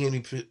having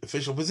any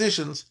official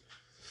positions.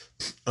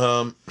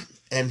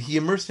 And he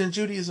immersed in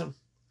Judaism.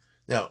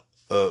 Now,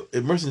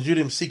 immersed in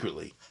Judaism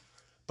secretly.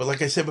 But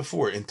like I said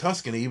before, in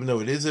Tuscany, even though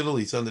it is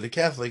Italy, it's under the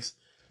Catholics,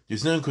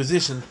 there's no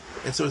Inquisition,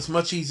 and so it's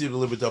much easier to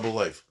live a double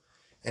life.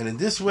 And in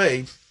this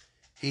way,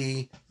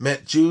 he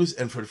met Jews,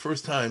 and for the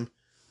first time,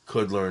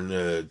 could learn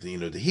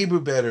the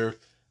Hebrew better.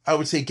 I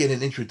would say get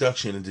an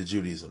introduction into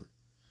Judaism.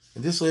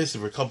 And this lasted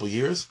for a couple of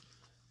years.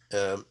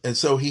 And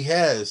so he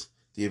has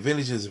the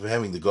advantages of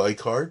having the Guy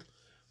card,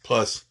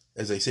 plus,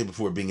 as I said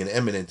before, being an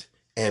eminent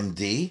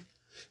MD.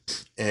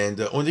 And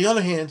on the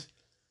other hand,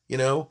 you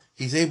know,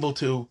 he's able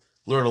to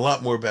learn a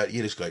lot more about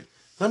Yiddishkeit.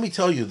 Let me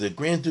tell you, the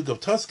Grand Duke of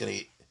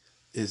Tuscany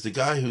is the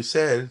guy who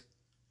said,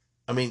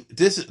 I mean,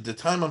 the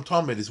time I'm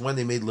talking about is when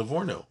they made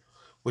Livorno,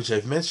 which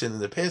I've mentioned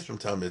in the past from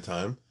time to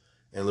time.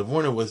 And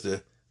Livorno was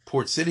the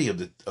port city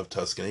of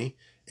Tuscany,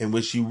 in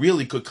which you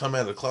really could come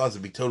out of the closet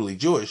and be totally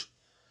Jewish,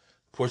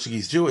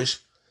 Portuguese Jewish,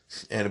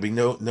 and it'd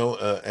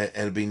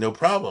be no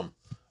problem.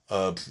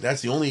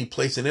 That's the only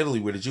place in Italy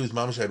where the Jews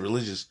mamash had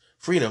religious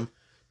freedom,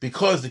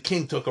 because the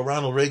king took a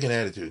Ronald Reagan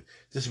attitude.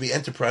 This would be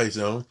enterprise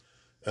zone.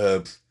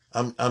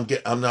 I'm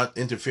not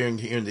interfering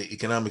here in the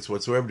economics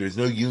whatsoever. There's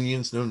no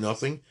unions, no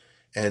nothing,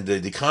 and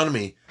the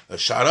economy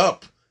shot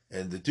up,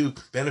 and the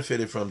Duke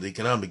benefited from the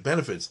economic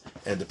benefits.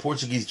 And the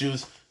Portuguese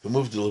Jews who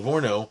moved to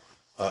Livorno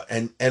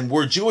and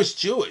were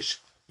Jewish.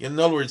 In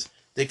other words,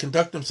 they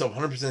conduct themselves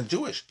 100%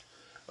 Jewish.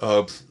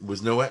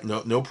 Was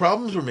no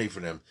problems were made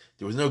for them.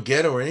 There was no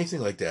ghetto or anything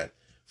like that.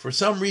 For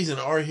some reason,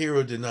 our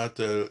hero did not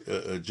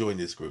join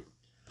this group.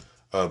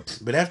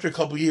 But after a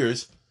couple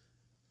years,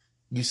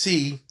 you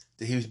see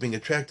that he was being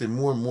attracted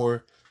more and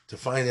more to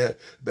find out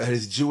about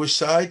his Jewish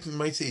side, you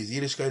might say, his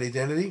Yiddishkeit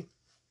identity.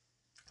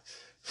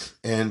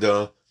 And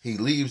he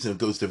leaves and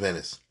goes to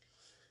Venice.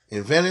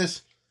 In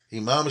Venice, he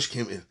mamish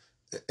came in,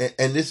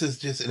 and this is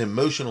just an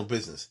emotional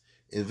business.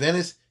 In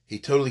Venice, he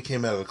totally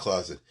came out of the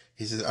closet.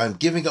 He says, I'm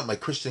giving up my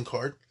Christian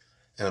card,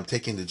 and I'm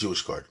taking the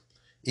Jewish card.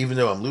 Even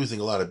though I'm losing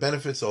a lot of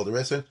benefits, all the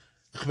rest of it,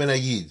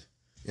 you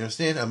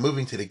understand? I'm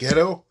moving to the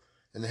ghetto,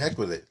 and the heck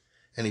with it.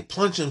 And he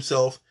plunged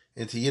himself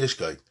into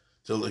Yiddishkeit.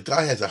 So the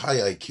guy has a high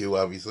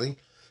IQ, obviously.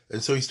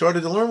 And so he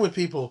started to learn with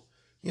people,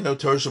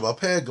 Torah Shabbat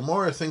Peh,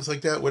 Gemara, things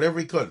like that, whatever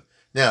he could.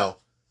 Now,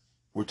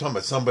 we're talking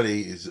about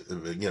somebody who's,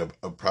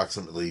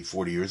 approximately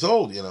 40 years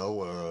old,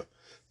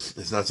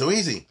 it's not so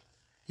easy.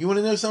 You want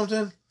to know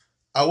something?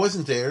 I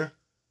wasn't there,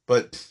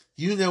 but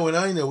and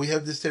I know we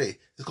have this today.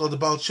 It's called the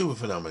Baal Tshuva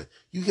phenomenon.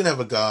 You can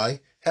have a guy,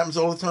 happens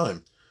all the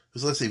time,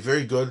 who's, let's say,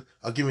 very good.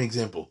 I'll give you an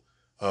example.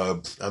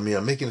 I'm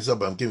making this up,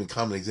 but I'm giving a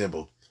common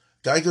example.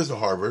 Guy goes to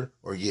Harvard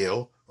or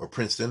Yale or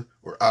Princeton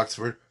or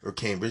Oxford or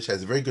Cambridge,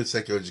 has a very good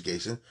secular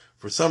education,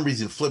 for some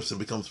reason flips and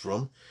becomes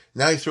frum.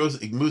 Now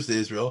he moves to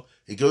Israel,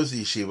 he goes to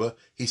yeshiva,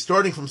 he's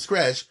starting from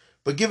scratch,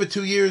 but give it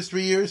 2 years,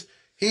 3 years,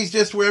 he's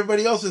just where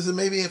everybody else is and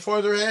maybe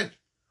farther ahead.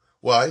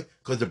 Why?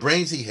 Because the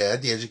brains he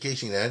had, the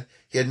education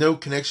he had no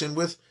connection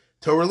with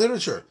Torah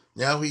literature.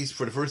 Now he's,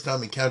 for the first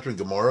time, encountering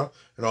Gemara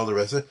and all the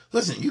rest of it.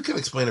 Listen, you can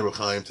explain a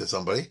Rechaim to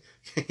somebody,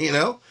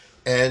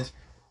 and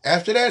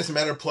after that, it's a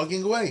matter of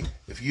plugging away.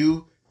 If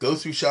you go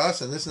through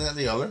Shas and this and that and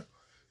the other,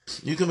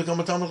 you can become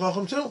a Talmid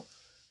Chacham too.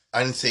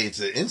 I didn't say it's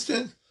an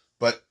instant,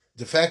 but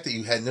the fact that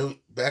you had no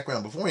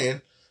background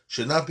beforehand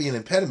should not be an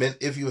impediment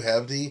if you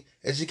have the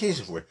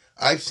education for it.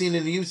 I've seen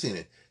it and you've seen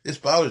it. This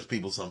bothers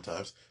people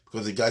sometimes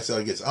because the guy said,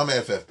 I guess, I'm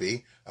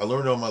FFB, I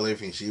learned all my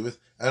life in yeshivas,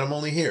 and I'm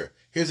only here.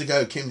 Here's a guy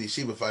who came to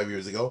yeshiva 5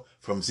 years ago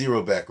from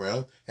zero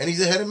background, and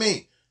he's ahead of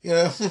me.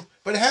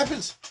 But it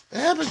happens. It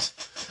happens.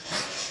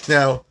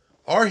 Now,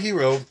 our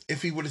hero,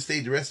 if he would have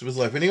stayed the rest of his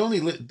life, and he only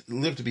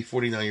lived to be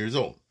 49 years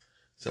old.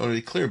 So I want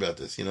to be clear about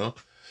this,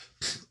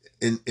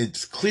 And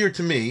it's clear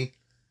to me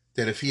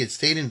that if he had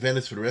stayed in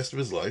Venice for the rest of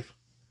his life,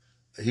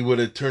 he would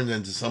have turned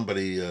into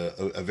somebody,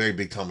 a very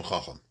big Talmid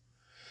Chacham.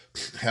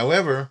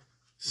 However,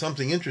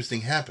 something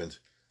interesting happened,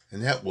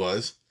 and that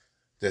was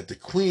that the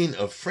Queen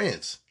of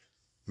France,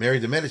 Mary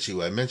de Medici,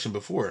 who I mentioned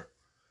before,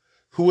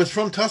 who was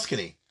from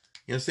Tuscany,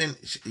 you understand?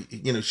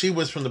 She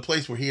was from the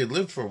place where he had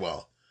lived for a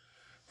while.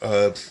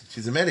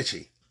 She's a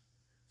Medici.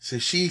 So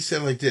she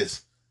said like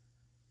this,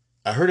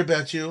 I heard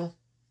about you.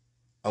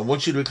 I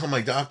want you to become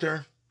my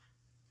doctor,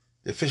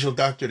 the official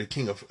doctor, the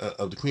king of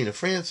the Queen of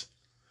France.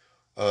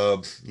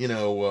 I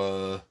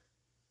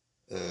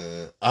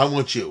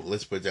want you.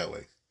 Let's put it that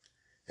way.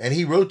 And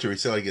he wrote to her. He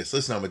said, I guess,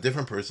 listen, I'm a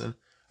different person.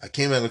 I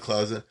came out of the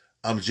closet.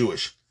 I'm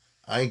Jewish.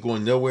 I ain't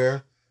going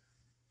nowhere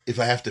if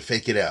I have to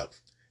fake it out.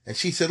 And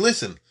she said,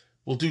 listen,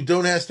 we'll do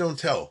don't ask, don't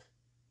tell.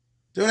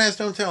 Don't ask,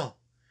 don't tell.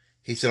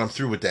 He said, I'm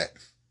through with that.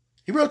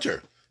 He wrote to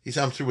her. He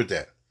said, I'm through with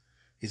that.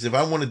 He said, if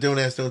I want to don't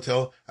ask, don't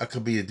tell, I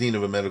could be a dean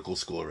of a medical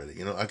school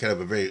already. I could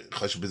have a very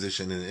hush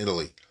position in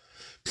Italy.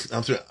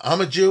 I'm through.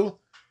 I'm a Jew,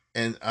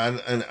 and I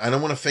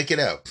don't want to fake it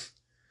out.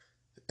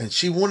 And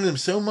she wanted him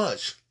so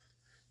much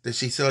that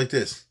she said like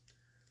this,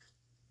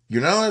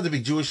 you're not allowed to be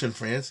Jewish in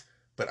France,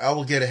 but I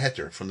will get a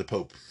heter from the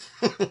Pope.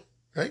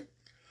 Right?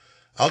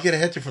 I'll get a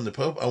heter from the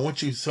Pope. I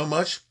want you so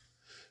much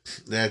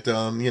that,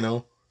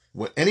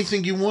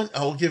 anything you want,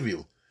 I will give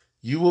you.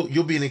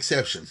 You'll be an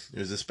exception.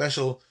 There's a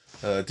special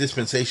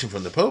dispensation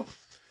from the Pope,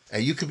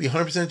 and you could be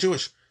 100%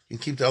 Jewish. You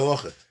can keep the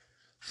halacha.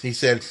 He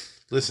said,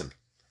 listen,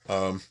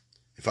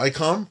 if I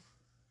come,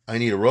 I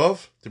need a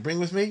rov to bring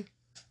with me.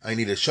 I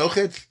need a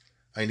shochet.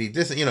 I need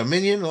this,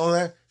 minion and all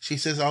that. She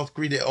says, I'll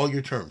agree to all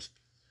your terms.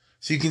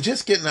 So you can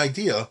just get an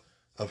idea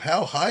of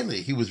how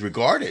highly he was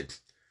regarded,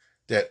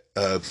 that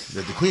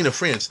the Queen of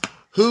France,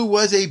 who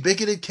was a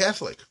bigoted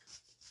Catholic,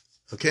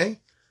 okay?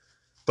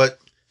 But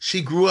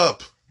she grew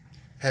up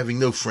having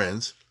no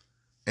friends,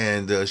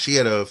 and she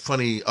had a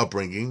funny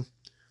upbringing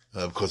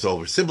because all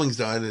of her siblings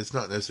died. It's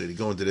not necessary to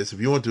go into this.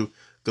 If you want to,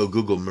 go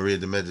Google Maria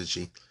de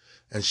Medici.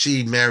 And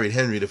she married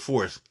Henry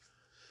IV,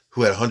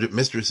 who had 100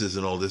 mistresses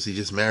and all this. He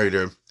just married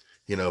her,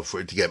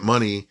 to get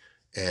money.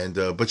 And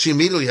but she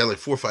immediately had like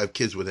 4 or 5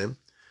 kids with him.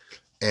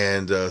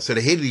 And so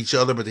they hated each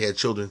other, but they had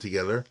children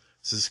together.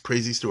 This is a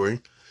crazy story.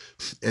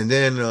 And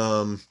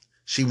then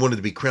she wanted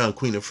to be crowned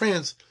Queen of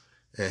France,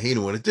 and he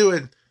didn't want to do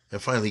it.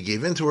 And finally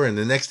gave in to her, and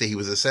the next day he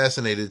was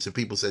assassinated, so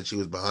people said she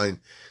was behind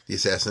the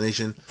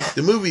assassination.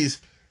 The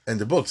movies and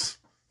the books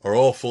are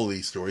all full of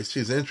these stories.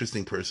 She's an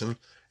interesting person,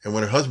 and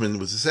when her husband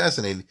was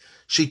assassinated,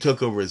 she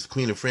took over as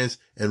Queen of France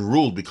and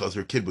ruled because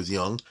her kid was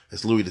young,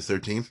 as Louis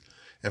XIII,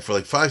 and for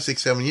like 5, 6,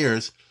 7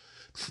 years,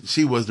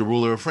 she was the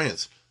ruler of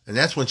France. And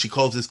that's when she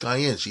calls this guy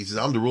in. She says,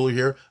 I'm the ruler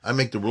here, I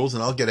make the rules,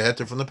 and I'll get a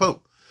heter from the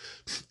Pope.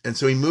 And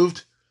so he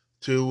moved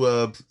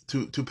to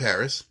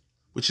Paris,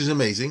 which is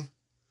amazing.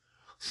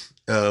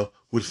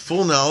 With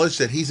full knowledge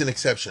that he's an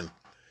exception.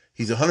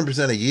 He's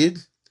 100% a Yid,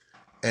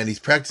 and he's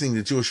practicing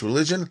the Jewish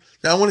religion.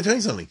 Now, I want to tell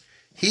you something.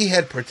 He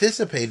had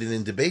participated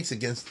in debates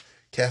against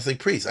Catholic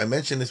priests. I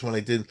mentioned this when I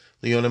did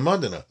Leon and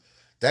Modena.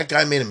 That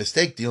guy made a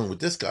mistake dealing with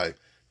this guy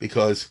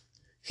because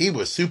he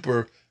was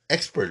super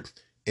expert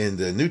in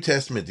the New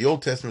Testament, the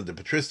Old Testament, the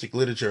patristic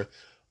literature.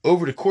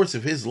 Over the course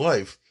of his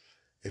life,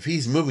 if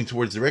he's moving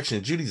towards the direction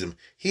of Judaism,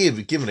 he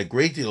had given a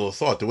great deal of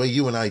thought, the way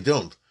you and I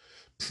don't,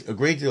 a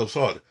great deal of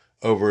thought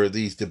over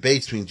these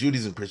debates between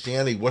Judaism and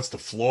Christianity, what's the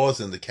flaws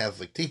in the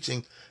Catholic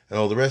teaching, and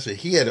all the rest of it.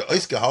 He had an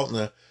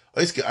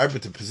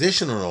Eiske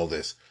position on all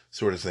this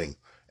sort of thing.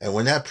 And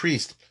when that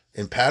priest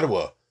in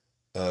Padua,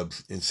 in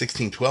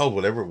 1612,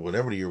 whatever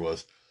the year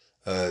was,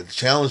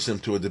 challenged him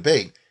to a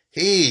debate,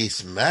 he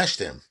smashed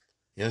him.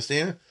 You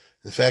understand?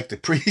 In fact, the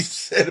priest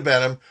said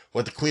about him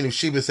what the Queen of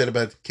Sheba said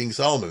about King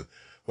Solomon.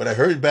 What I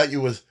heard about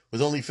you was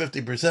only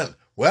 50%.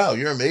 Wow,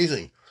 you're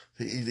amazing.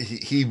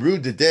 He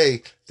ruled the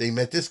day they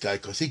met this guy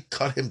because he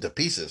cut him to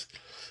pieces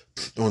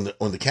on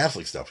the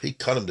Catholic stuff. He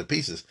cut him to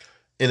pieces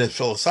in a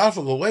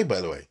philosophical way, by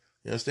the way.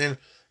 You understand?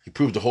 He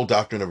proved the whole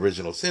doctrine of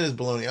original sin is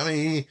baloney. I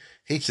mean,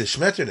 he just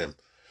schmettered him.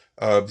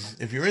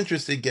 If you're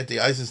interested, get the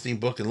Eisenstein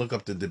book and look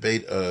up the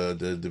debate,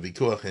 the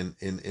Vikuach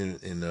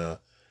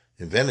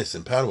in Venice,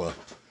 in Padua,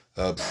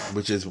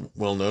 which is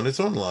well known. It's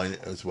online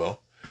as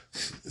well.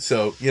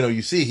 So,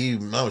 you see, he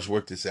mamish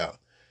worked this out.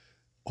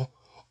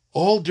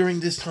 All during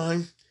this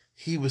time,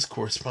 he was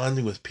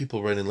corresponding with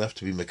people right and left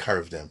to be Makar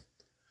of them.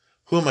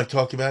 Who am I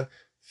talking about?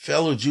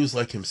 Fellow Jews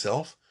like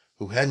himself,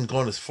 who hadn't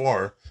gone as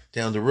far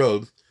down the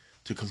road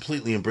to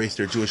completely embrace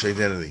their Jewish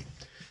identity.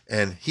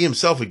 And he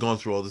himself had gone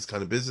through all this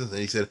kind of business, and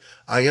he said,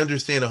 I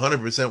understand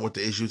 100% what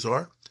the issues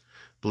are.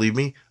 Believe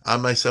me, I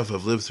myself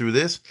have lived through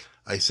this.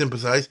 I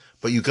sympathize,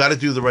 but you got to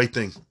do the right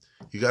thing.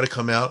 You got to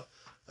come out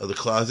of the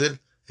closet,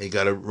 and you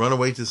got to run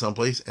away to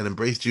someplace and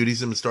embrace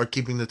Judaism and start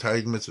keeping the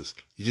Torah mitzvahs.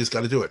 You just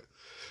got to do it.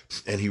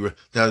 And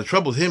now the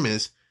trouble with him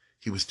is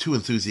he was too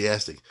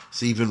enthusiastic.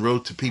 So he even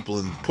wrote to people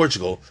in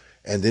Portugal,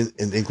 and then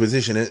the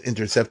Inquisition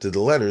intercepted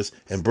the letters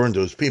and burned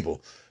those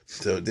people.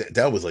 So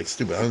that was like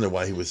stupid. I don't know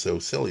why he was so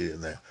silly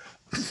in that.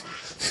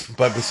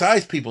 But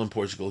besides people in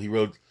Portugal, he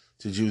wrote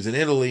to Jews in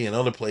Italy and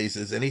other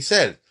places, and he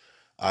said,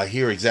 I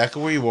hear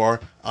exactly where you are.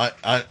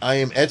 I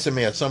am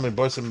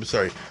Etzemei,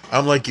 sorry.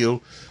 I'm like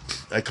you.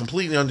 I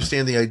completely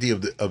understand the idea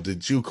of the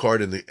Jew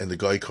card and the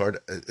guy card.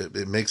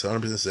 It makes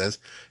 100% sense.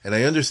 And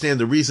I understand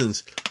the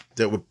reasons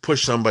that would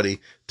push somebody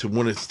to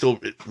want to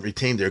still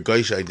retain their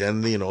Goyish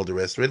identity and all the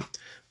rest of it.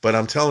 But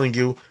I'm telling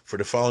you, for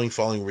the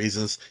following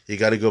reasons, you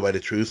got to go by the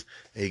truth,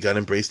 and you got to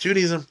embrace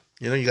Judaism.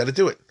 You got to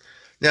do it.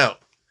 Now,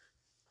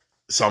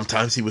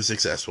 sometimes he was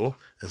successful,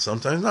 and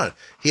sometimes not.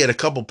 He had a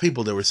couple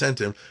people that were sent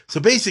to him. So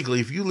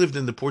basically, if you lived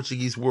in the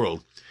Portuguese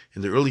world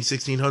in the early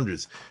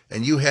 1600s,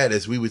 and you had,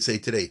 as we would say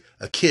today,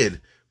 a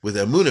kid with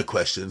Amuna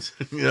questions,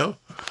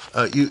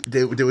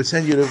 they would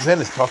send you to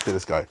Venice, talk to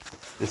this guy.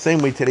 The same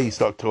way today you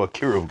talk to a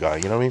Kirov guy,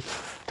 you know what I mean?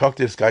 Talk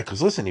to this guy,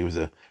 because listen, he was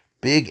a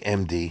big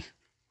MD.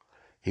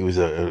 He was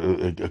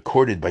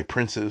courted by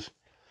princes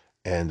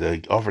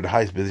and offered the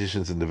highest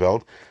positions in the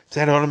world. So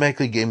that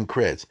automatically gave him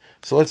creds.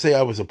 So let's say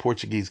I was a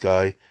Portuguese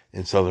guy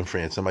in southern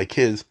France, and my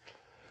kids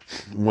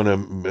want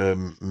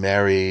to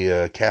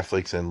marry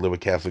Catholics and live a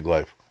Catholic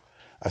life.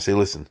 I say,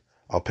 listen,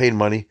 I'll pay the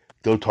money.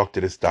 Go talk to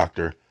this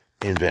doctor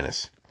in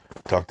Venice.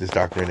 Talk to this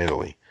doctor in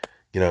Italy.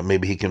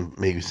 Maybe he can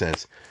make you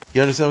sense.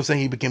 You understand what I'm saying?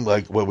 He became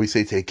like what we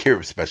say, take care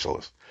of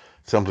specialist.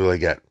 Something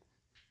like that.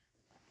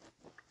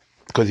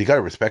 Because you got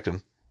to respect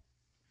him.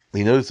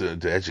 He knows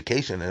the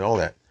education and all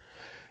that.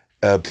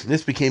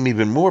 This became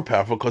even more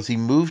powerful because he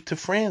moved to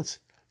France,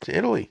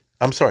 to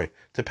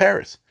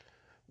Paris,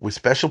 with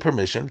special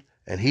permission,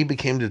 and he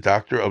became the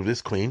doctor of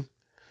this queen,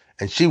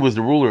 and she was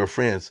the ruler of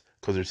France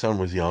because her son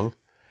was young.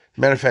 As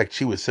a matter of fact,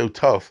 she was so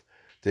tough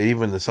that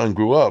even when the son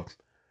grew up,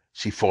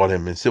 she fought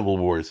him in civil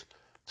wars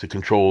to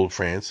control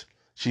France.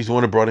 She's the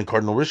one who brought in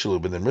Cardinal Richelieu,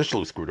 but then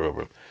Richelieu screwed her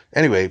over.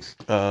 Anyway,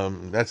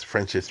 that's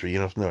French history. You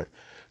don't know it.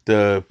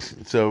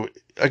 So,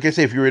 like I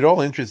say, if you're at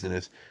all interested in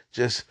this,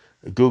 just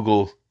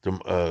Google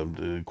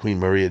the Queen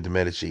Maria de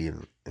Medici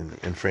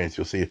in France.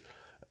 You'll see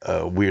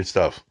weird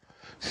stuff.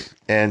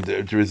 And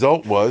the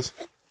result was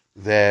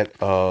that,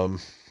 how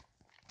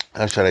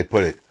should I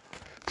put it?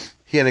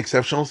 He had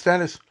exceptional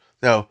status.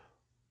 Now,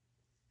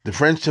 the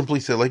French simply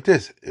said like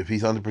this: if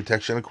he's under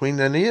protection of the Queen,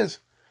 then he is.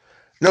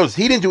 Notice,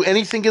 he didn't do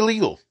anything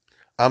illegal.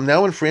 I'm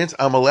now in France.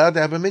 I'm allowed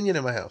to have a minion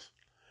in my house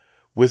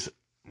with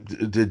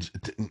the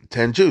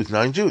 9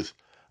 Jews.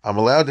 I'm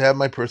allowed to have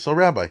my personal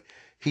rabbi.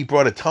 He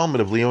brought a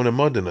Talmud of Leona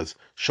Modena's,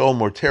 Shaul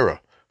Mortera,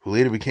 who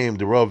later became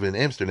the Rav in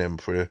Amsterdam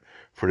for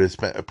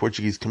the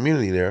Portuguese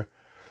community there.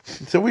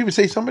 So we would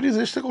say somebody's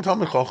a shtickle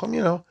Talmud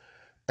Chacham,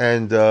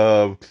 and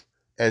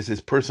as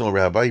his personal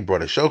rabbi, he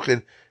brought a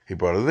shochet, he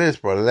brought a this,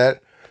 brought a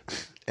that,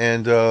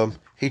 and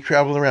he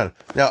traveled around.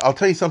 Now, I'll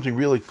tell you something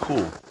really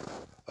cool.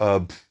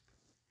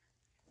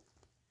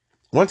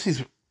 Once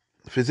he's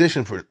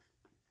physician for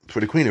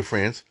the Queen of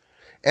France,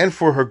 and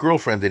for her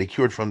girlfriend that he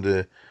cured from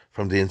the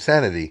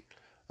insanity,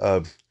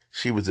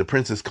 she was the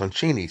Princess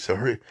Concini. So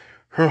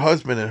her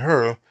husband and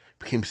her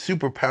became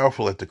super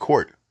powerful at the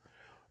court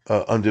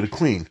under the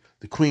Queen.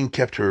 The Queen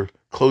kept her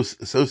close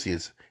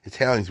associates,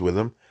 Italians, with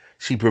them.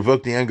 She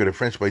provoked the anger of the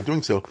French by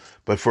doing so,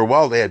 but for a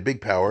while they had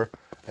big power,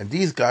 and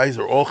these guys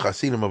are all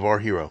Hasidim of our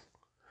hero.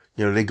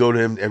 They go to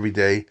him every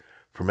day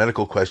for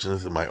medical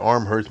questions. My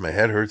arm hurts, my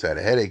head hurts, I had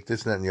a headache,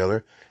 this and that and the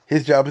other.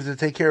 His job is to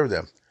take care of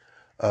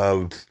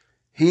them.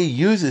 He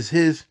uses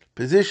his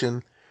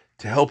position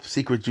to help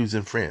secret Jews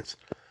in France.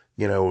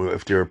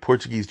 If there are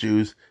Portuguese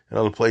Jews in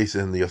other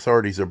places and the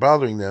authorities are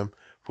bothering them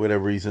for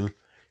whatever reason,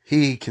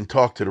 he can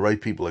talk to the right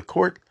people at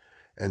court,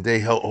 and they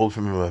hold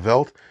from him a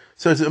velt.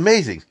 So it's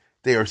amazing.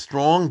 They are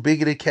strong,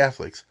 bigoted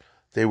Catholics.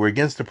 They were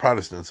against the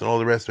Protestants and all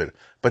the rest of it.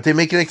 But they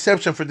make an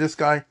exception for this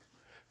guy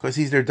because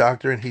he's their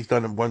doctor and he's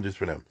done wonders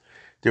for them.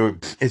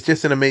 It's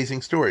just an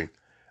amazing story.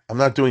 I'm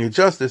not doing it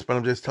justice, but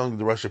I'm just telling you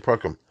the Russia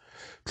Prakum.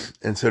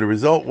 And so the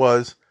result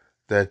was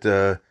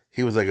that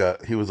he was like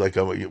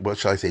a what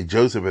shall I say,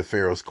 Joseph at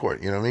Pharaoh's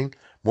court. You know what I mean?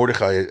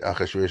 Mordechai at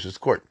Achashverosh's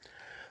court.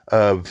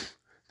 The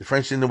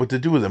French didn't know what to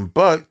do with him,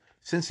 but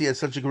since he had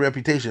such a good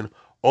reputation,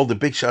 all the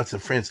big shots in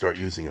France start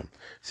using him.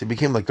 So he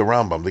became like the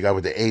Rambam, the guy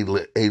with the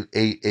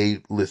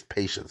A-list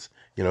patients.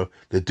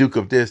 The Duke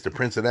of this, the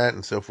Prince of that,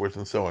 and so forth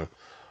and so on.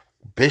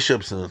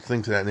 Bishops and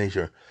things of that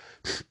nature.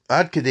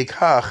 Ad kedei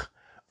kach,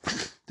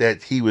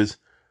 that he was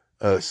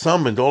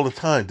summoned all the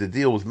time to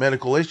deal with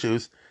medical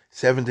issues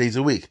 7 days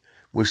a week,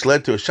 which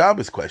led to a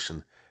Shabbos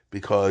question,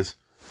 because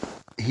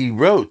he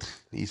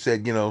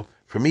said,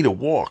 for me to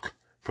walk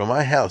from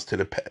my house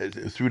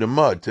through the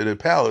mud to the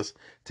palace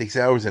takes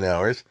hours and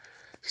hours,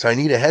 so I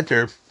need a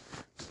heter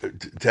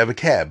to have a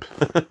cab,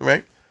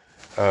 right?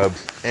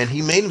 And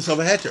he made himself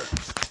a heter.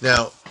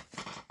 Now,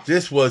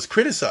 this was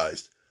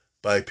criticized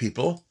by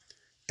people,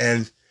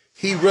 and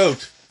he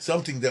wrote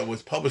something that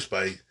was published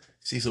by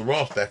Cecil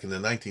Roth back in the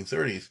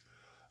 1930s,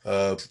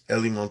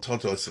 Elemental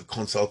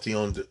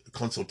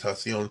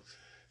Consultation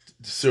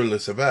sur le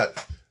Sabbat,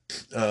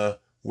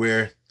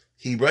 where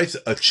he writes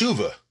a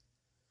tshuva,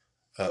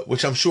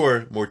 which I'm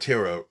sure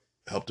Mortero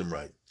helped him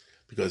write,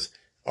 because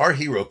our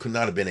hero could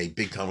not have been a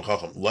big Talmid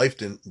Chacham. Life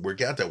didn't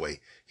work out that way.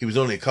 He was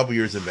only a couple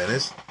years in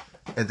Venice,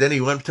 and then he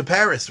went to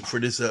Paris for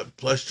this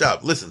plush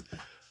job. Listen,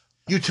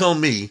 you tell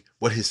me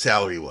what his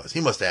salary was.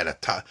 He must have had a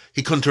top.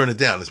 He couldn't turn it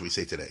down, as we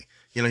say today.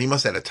 He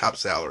must have had a top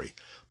salary.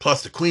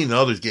 Plus, the Queen and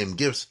others gave him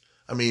gifts.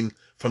 I mean,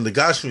 from the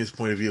Gashmi's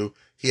point of view,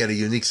 he had a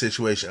unique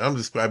situation. I'm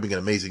describing an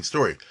amazing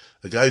story.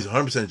 The guy who's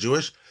 100%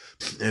 Jewish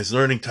and is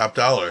learning top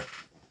dollar.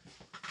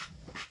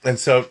 And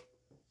so,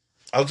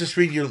 I'll just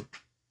read you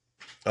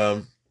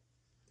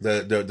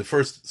the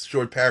first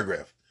short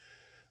paragraph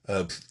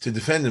to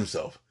defend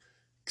himself.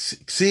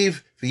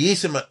 Ksiv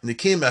v'yisem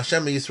nikim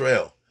Hashem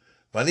Yisrael.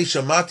 V'ani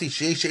shamati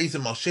sheyesh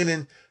eizem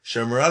malshinin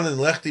shemaranin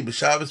lechti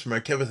b'Shabbos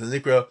v'merkevet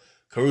hanikra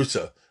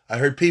karusa. I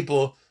heard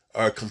people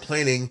are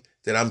complaining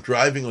that I'm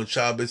driving on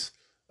Shabbos,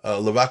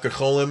 levakar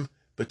cholim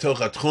b'toch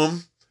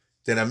atchum,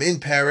 that I'm in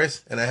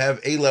Paris and I have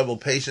A-level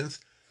patients,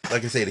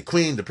 like I say, the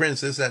Queen, the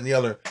Princess, that and the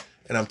other,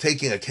 and I'm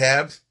taking a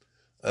cab,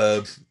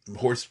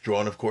 horse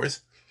drawn, of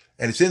course,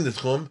 and it's in the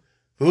tchum,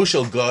 v'hu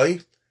shel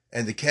goy,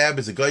 and the cab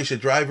is a goyish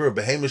driver, a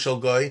behemoth shel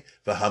goy,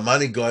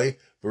 v'hamani goy,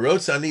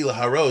 v'rotz ani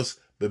laharos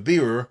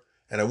b'birur,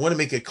 and I want to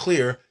make it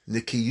clear,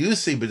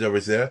 nikiyusi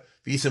b'davar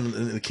v'yisem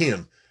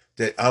nikim,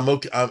 that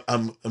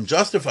I'm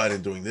justified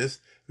in doing this.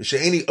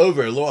 V'she'eni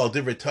over lo al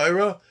divrei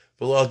Torah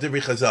v'lo al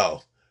divrei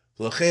Chazal,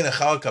 v'lochein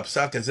achal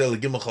kapsak hazel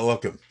l'gimel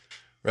chalakim.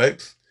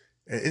 Right?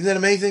 Isn't that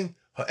amazing?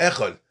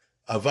 Ha'echad.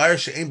 And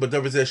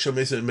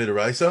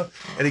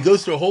he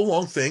goes through a whole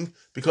long thing,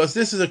 because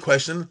this is a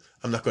question.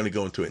 I'm not going to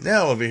go into it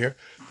now over here.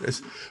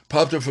 It's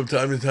popped up from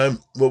time to time.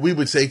 What we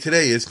would say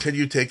today is, could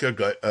you take a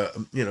guy,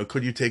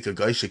 could you take a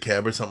geisha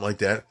cab or something like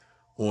that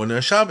on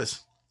a Shabbos?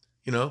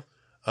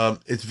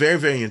 It's very,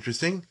 very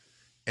interesting,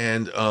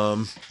 and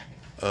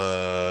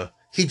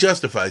he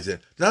justifies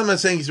it. Now, I'm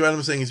not saying he's right. I'm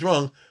not saying he's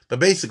wrong. But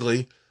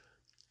basically,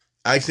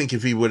 I think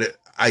if he would,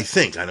 I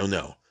don't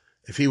know.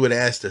 If he would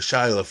have asked a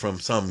Shaila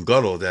from some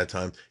Gadol at that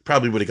time, he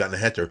probably would have gotten a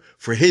heter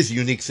for his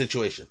unique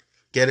situation.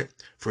 Get it?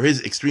 For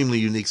his extremely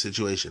unique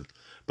situation.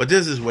 But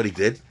this is what he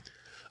did.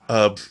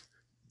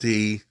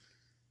 He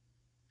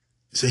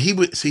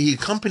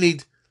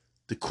accompanied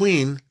the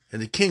Queen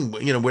and the King,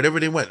 wherever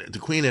they went, the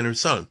Queen and her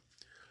son.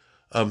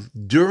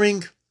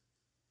 During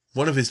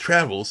one of his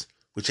travels,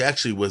 which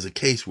actually was a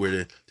case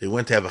where they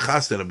went to have a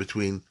chasana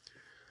between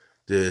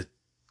the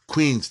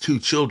Queen's two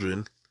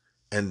children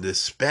and the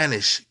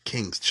Spanish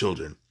king's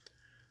children.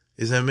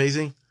 Isn't that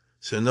amazing?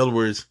 So in other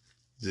words,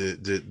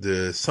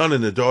 the son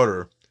and the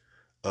daughter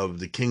of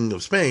the king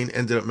of Spain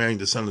ended up marrying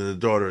the son and the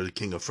daughter of the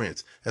king of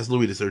France. That's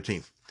Louis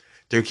XIII.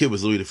 Their kid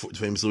was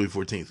famous Louis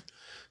XIV.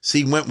 So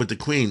he went with the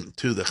queen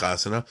to the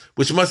chasana,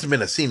 which must have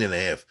been a scene and a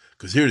half,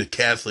 because here the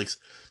Catholics,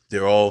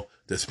 the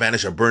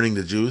Spanish are burning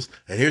the Jews,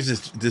 and here's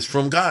this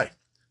from guy.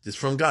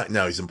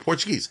 Now he's in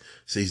Portuguese,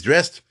 so he's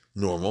dressed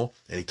normal,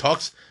 and he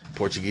talks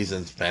Portuguese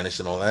and Spanish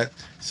and all that,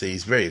 so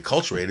he's very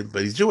acculturated,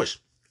 but he's Jewish.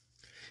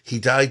 He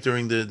died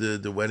during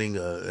the wedding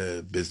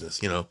business,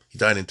 he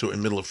died in the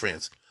middle of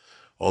France,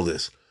 all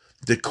this.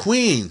 The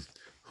Queen,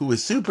 who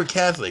was super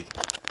Catholic,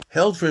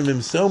 held from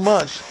him so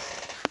much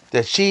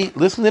that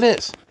listen to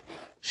this,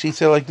 she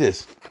said like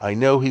this: I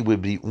know he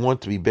would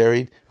want to be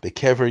buried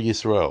Bekever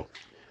Yisrael.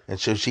 And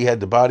so she had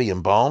the body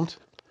embalmed,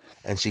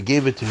 and she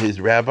gave it to his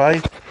rabbi,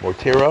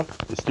 Mortera,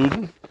 the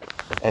student,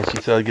 and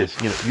she said like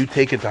this, you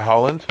take it to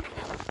Holland,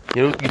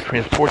 you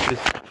transport this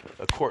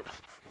corpse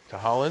to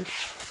Holland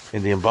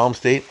in the embalmed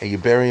state, and you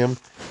bury him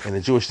in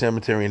the Jewish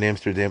cemetery in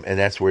Amsterdam, and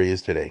that's where he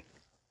is today.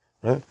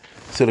 Right?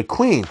 So the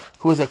Queen,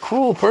 who was a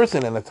cruel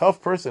person and a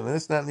tough person, and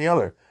this, that, and the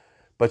other,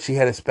 but she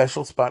had a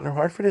special spot in her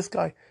heart for this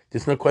guy.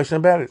 There's no question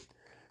about it.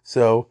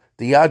 So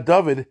the Yad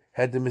David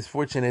had the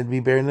misfortune to be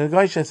buried in the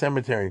Geisha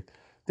cemetery.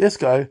 This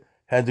guy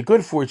had the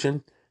good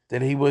fortune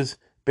that he was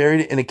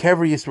buried in a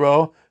Kever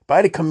Yisrael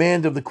by the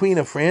command of the Queen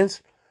of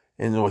France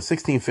in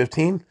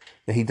 1615,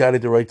 and he died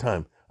at the right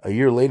time. A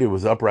year later,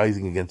 was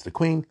uprising against the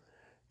Queen.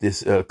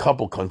 This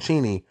couple,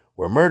 Concini,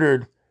 were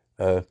murdered.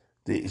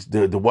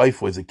 The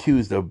wife was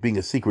accused of being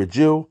a secret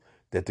Jew,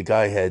 that the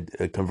guy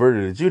had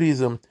converted to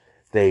Judaism.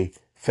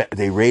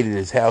 They raided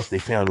his house. They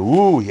found,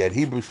 he had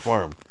Hebrew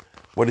sperm.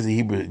 What is the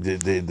Hebrew?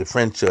 The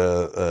French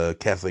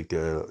Catholic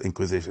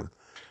Inquisition.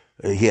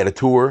 He had a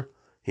tour.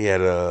 He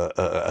had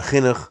a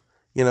chinuch.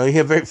 He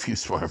had very few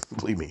sperm,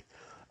 believe me.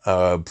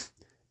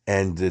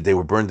 And they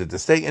were burned at the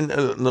stake. And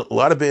a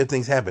lot of bad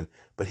things happened.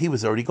 But he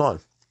was already gone.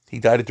 He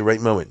died at the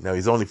right moment. Now,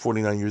 he's only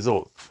 49 years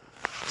old.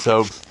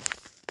 So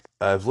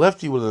I've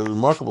left you with a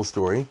remarkable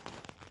story.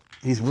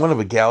 He's one of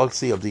a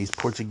galaxy of these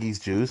Portuguese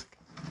Jews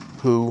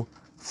who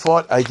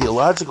fought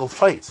ideological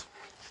fights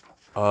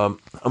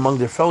among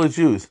their fellow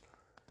Jews.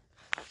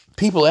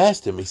 People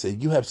asked him, he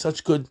said, "You have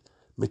such good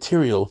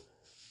material.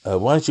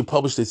 Why don't you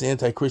publish this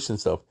anti-Christian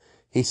stuff?"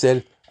 He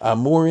said, "I'm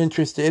more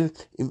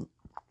interested in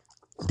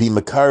being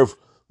Makarov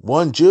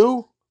one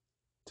Jew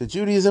to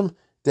Judaism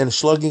than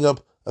slugging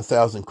up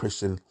 1,000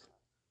 Christians."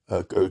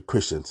 That's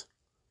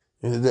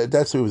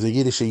who he was, a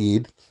Yiddish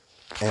Yid.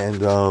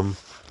 And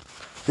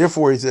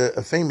therefore, he's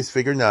a famous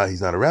figure. Now,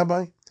 he's not a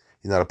rabbi.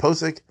 He's not a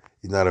posek.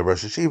 He's not a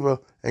Rosh Hashiva,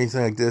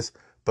 anything like this.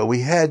 But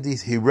we had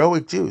these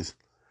heroic Jews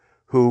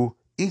who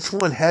each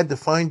one had to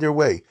find their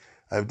way.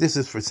 This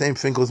is for Sam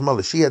Finkel's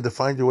mother. She had to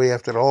find her way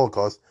after the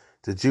Holocaust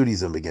to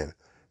Judaism again.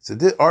 So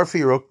our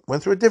Firok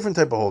went through a different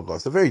type of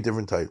Holocaust, a very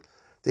different type.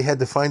 They had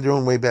to find their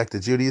own way back to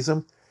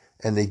Judaism,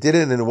 and they did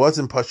it, and it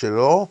wasn't Pashut at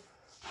all.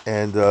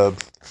 And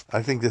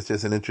I think this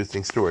is an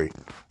interesting story.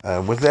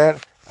 With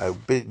that, I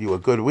bid you a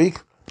good week,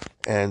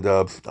 and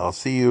I'll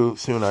see you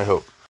soon, I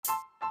hope.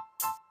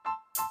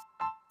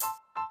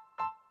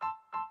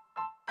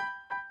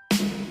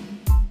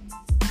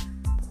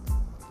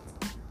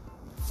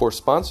 For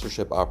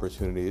sponsorship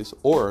opportunities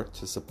or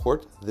to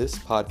support this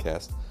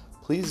podcast,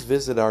 please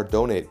visit our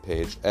donate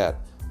page at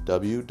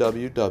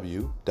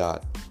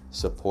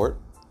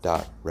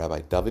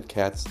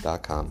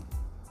www.support.rabbidavidkatz.com.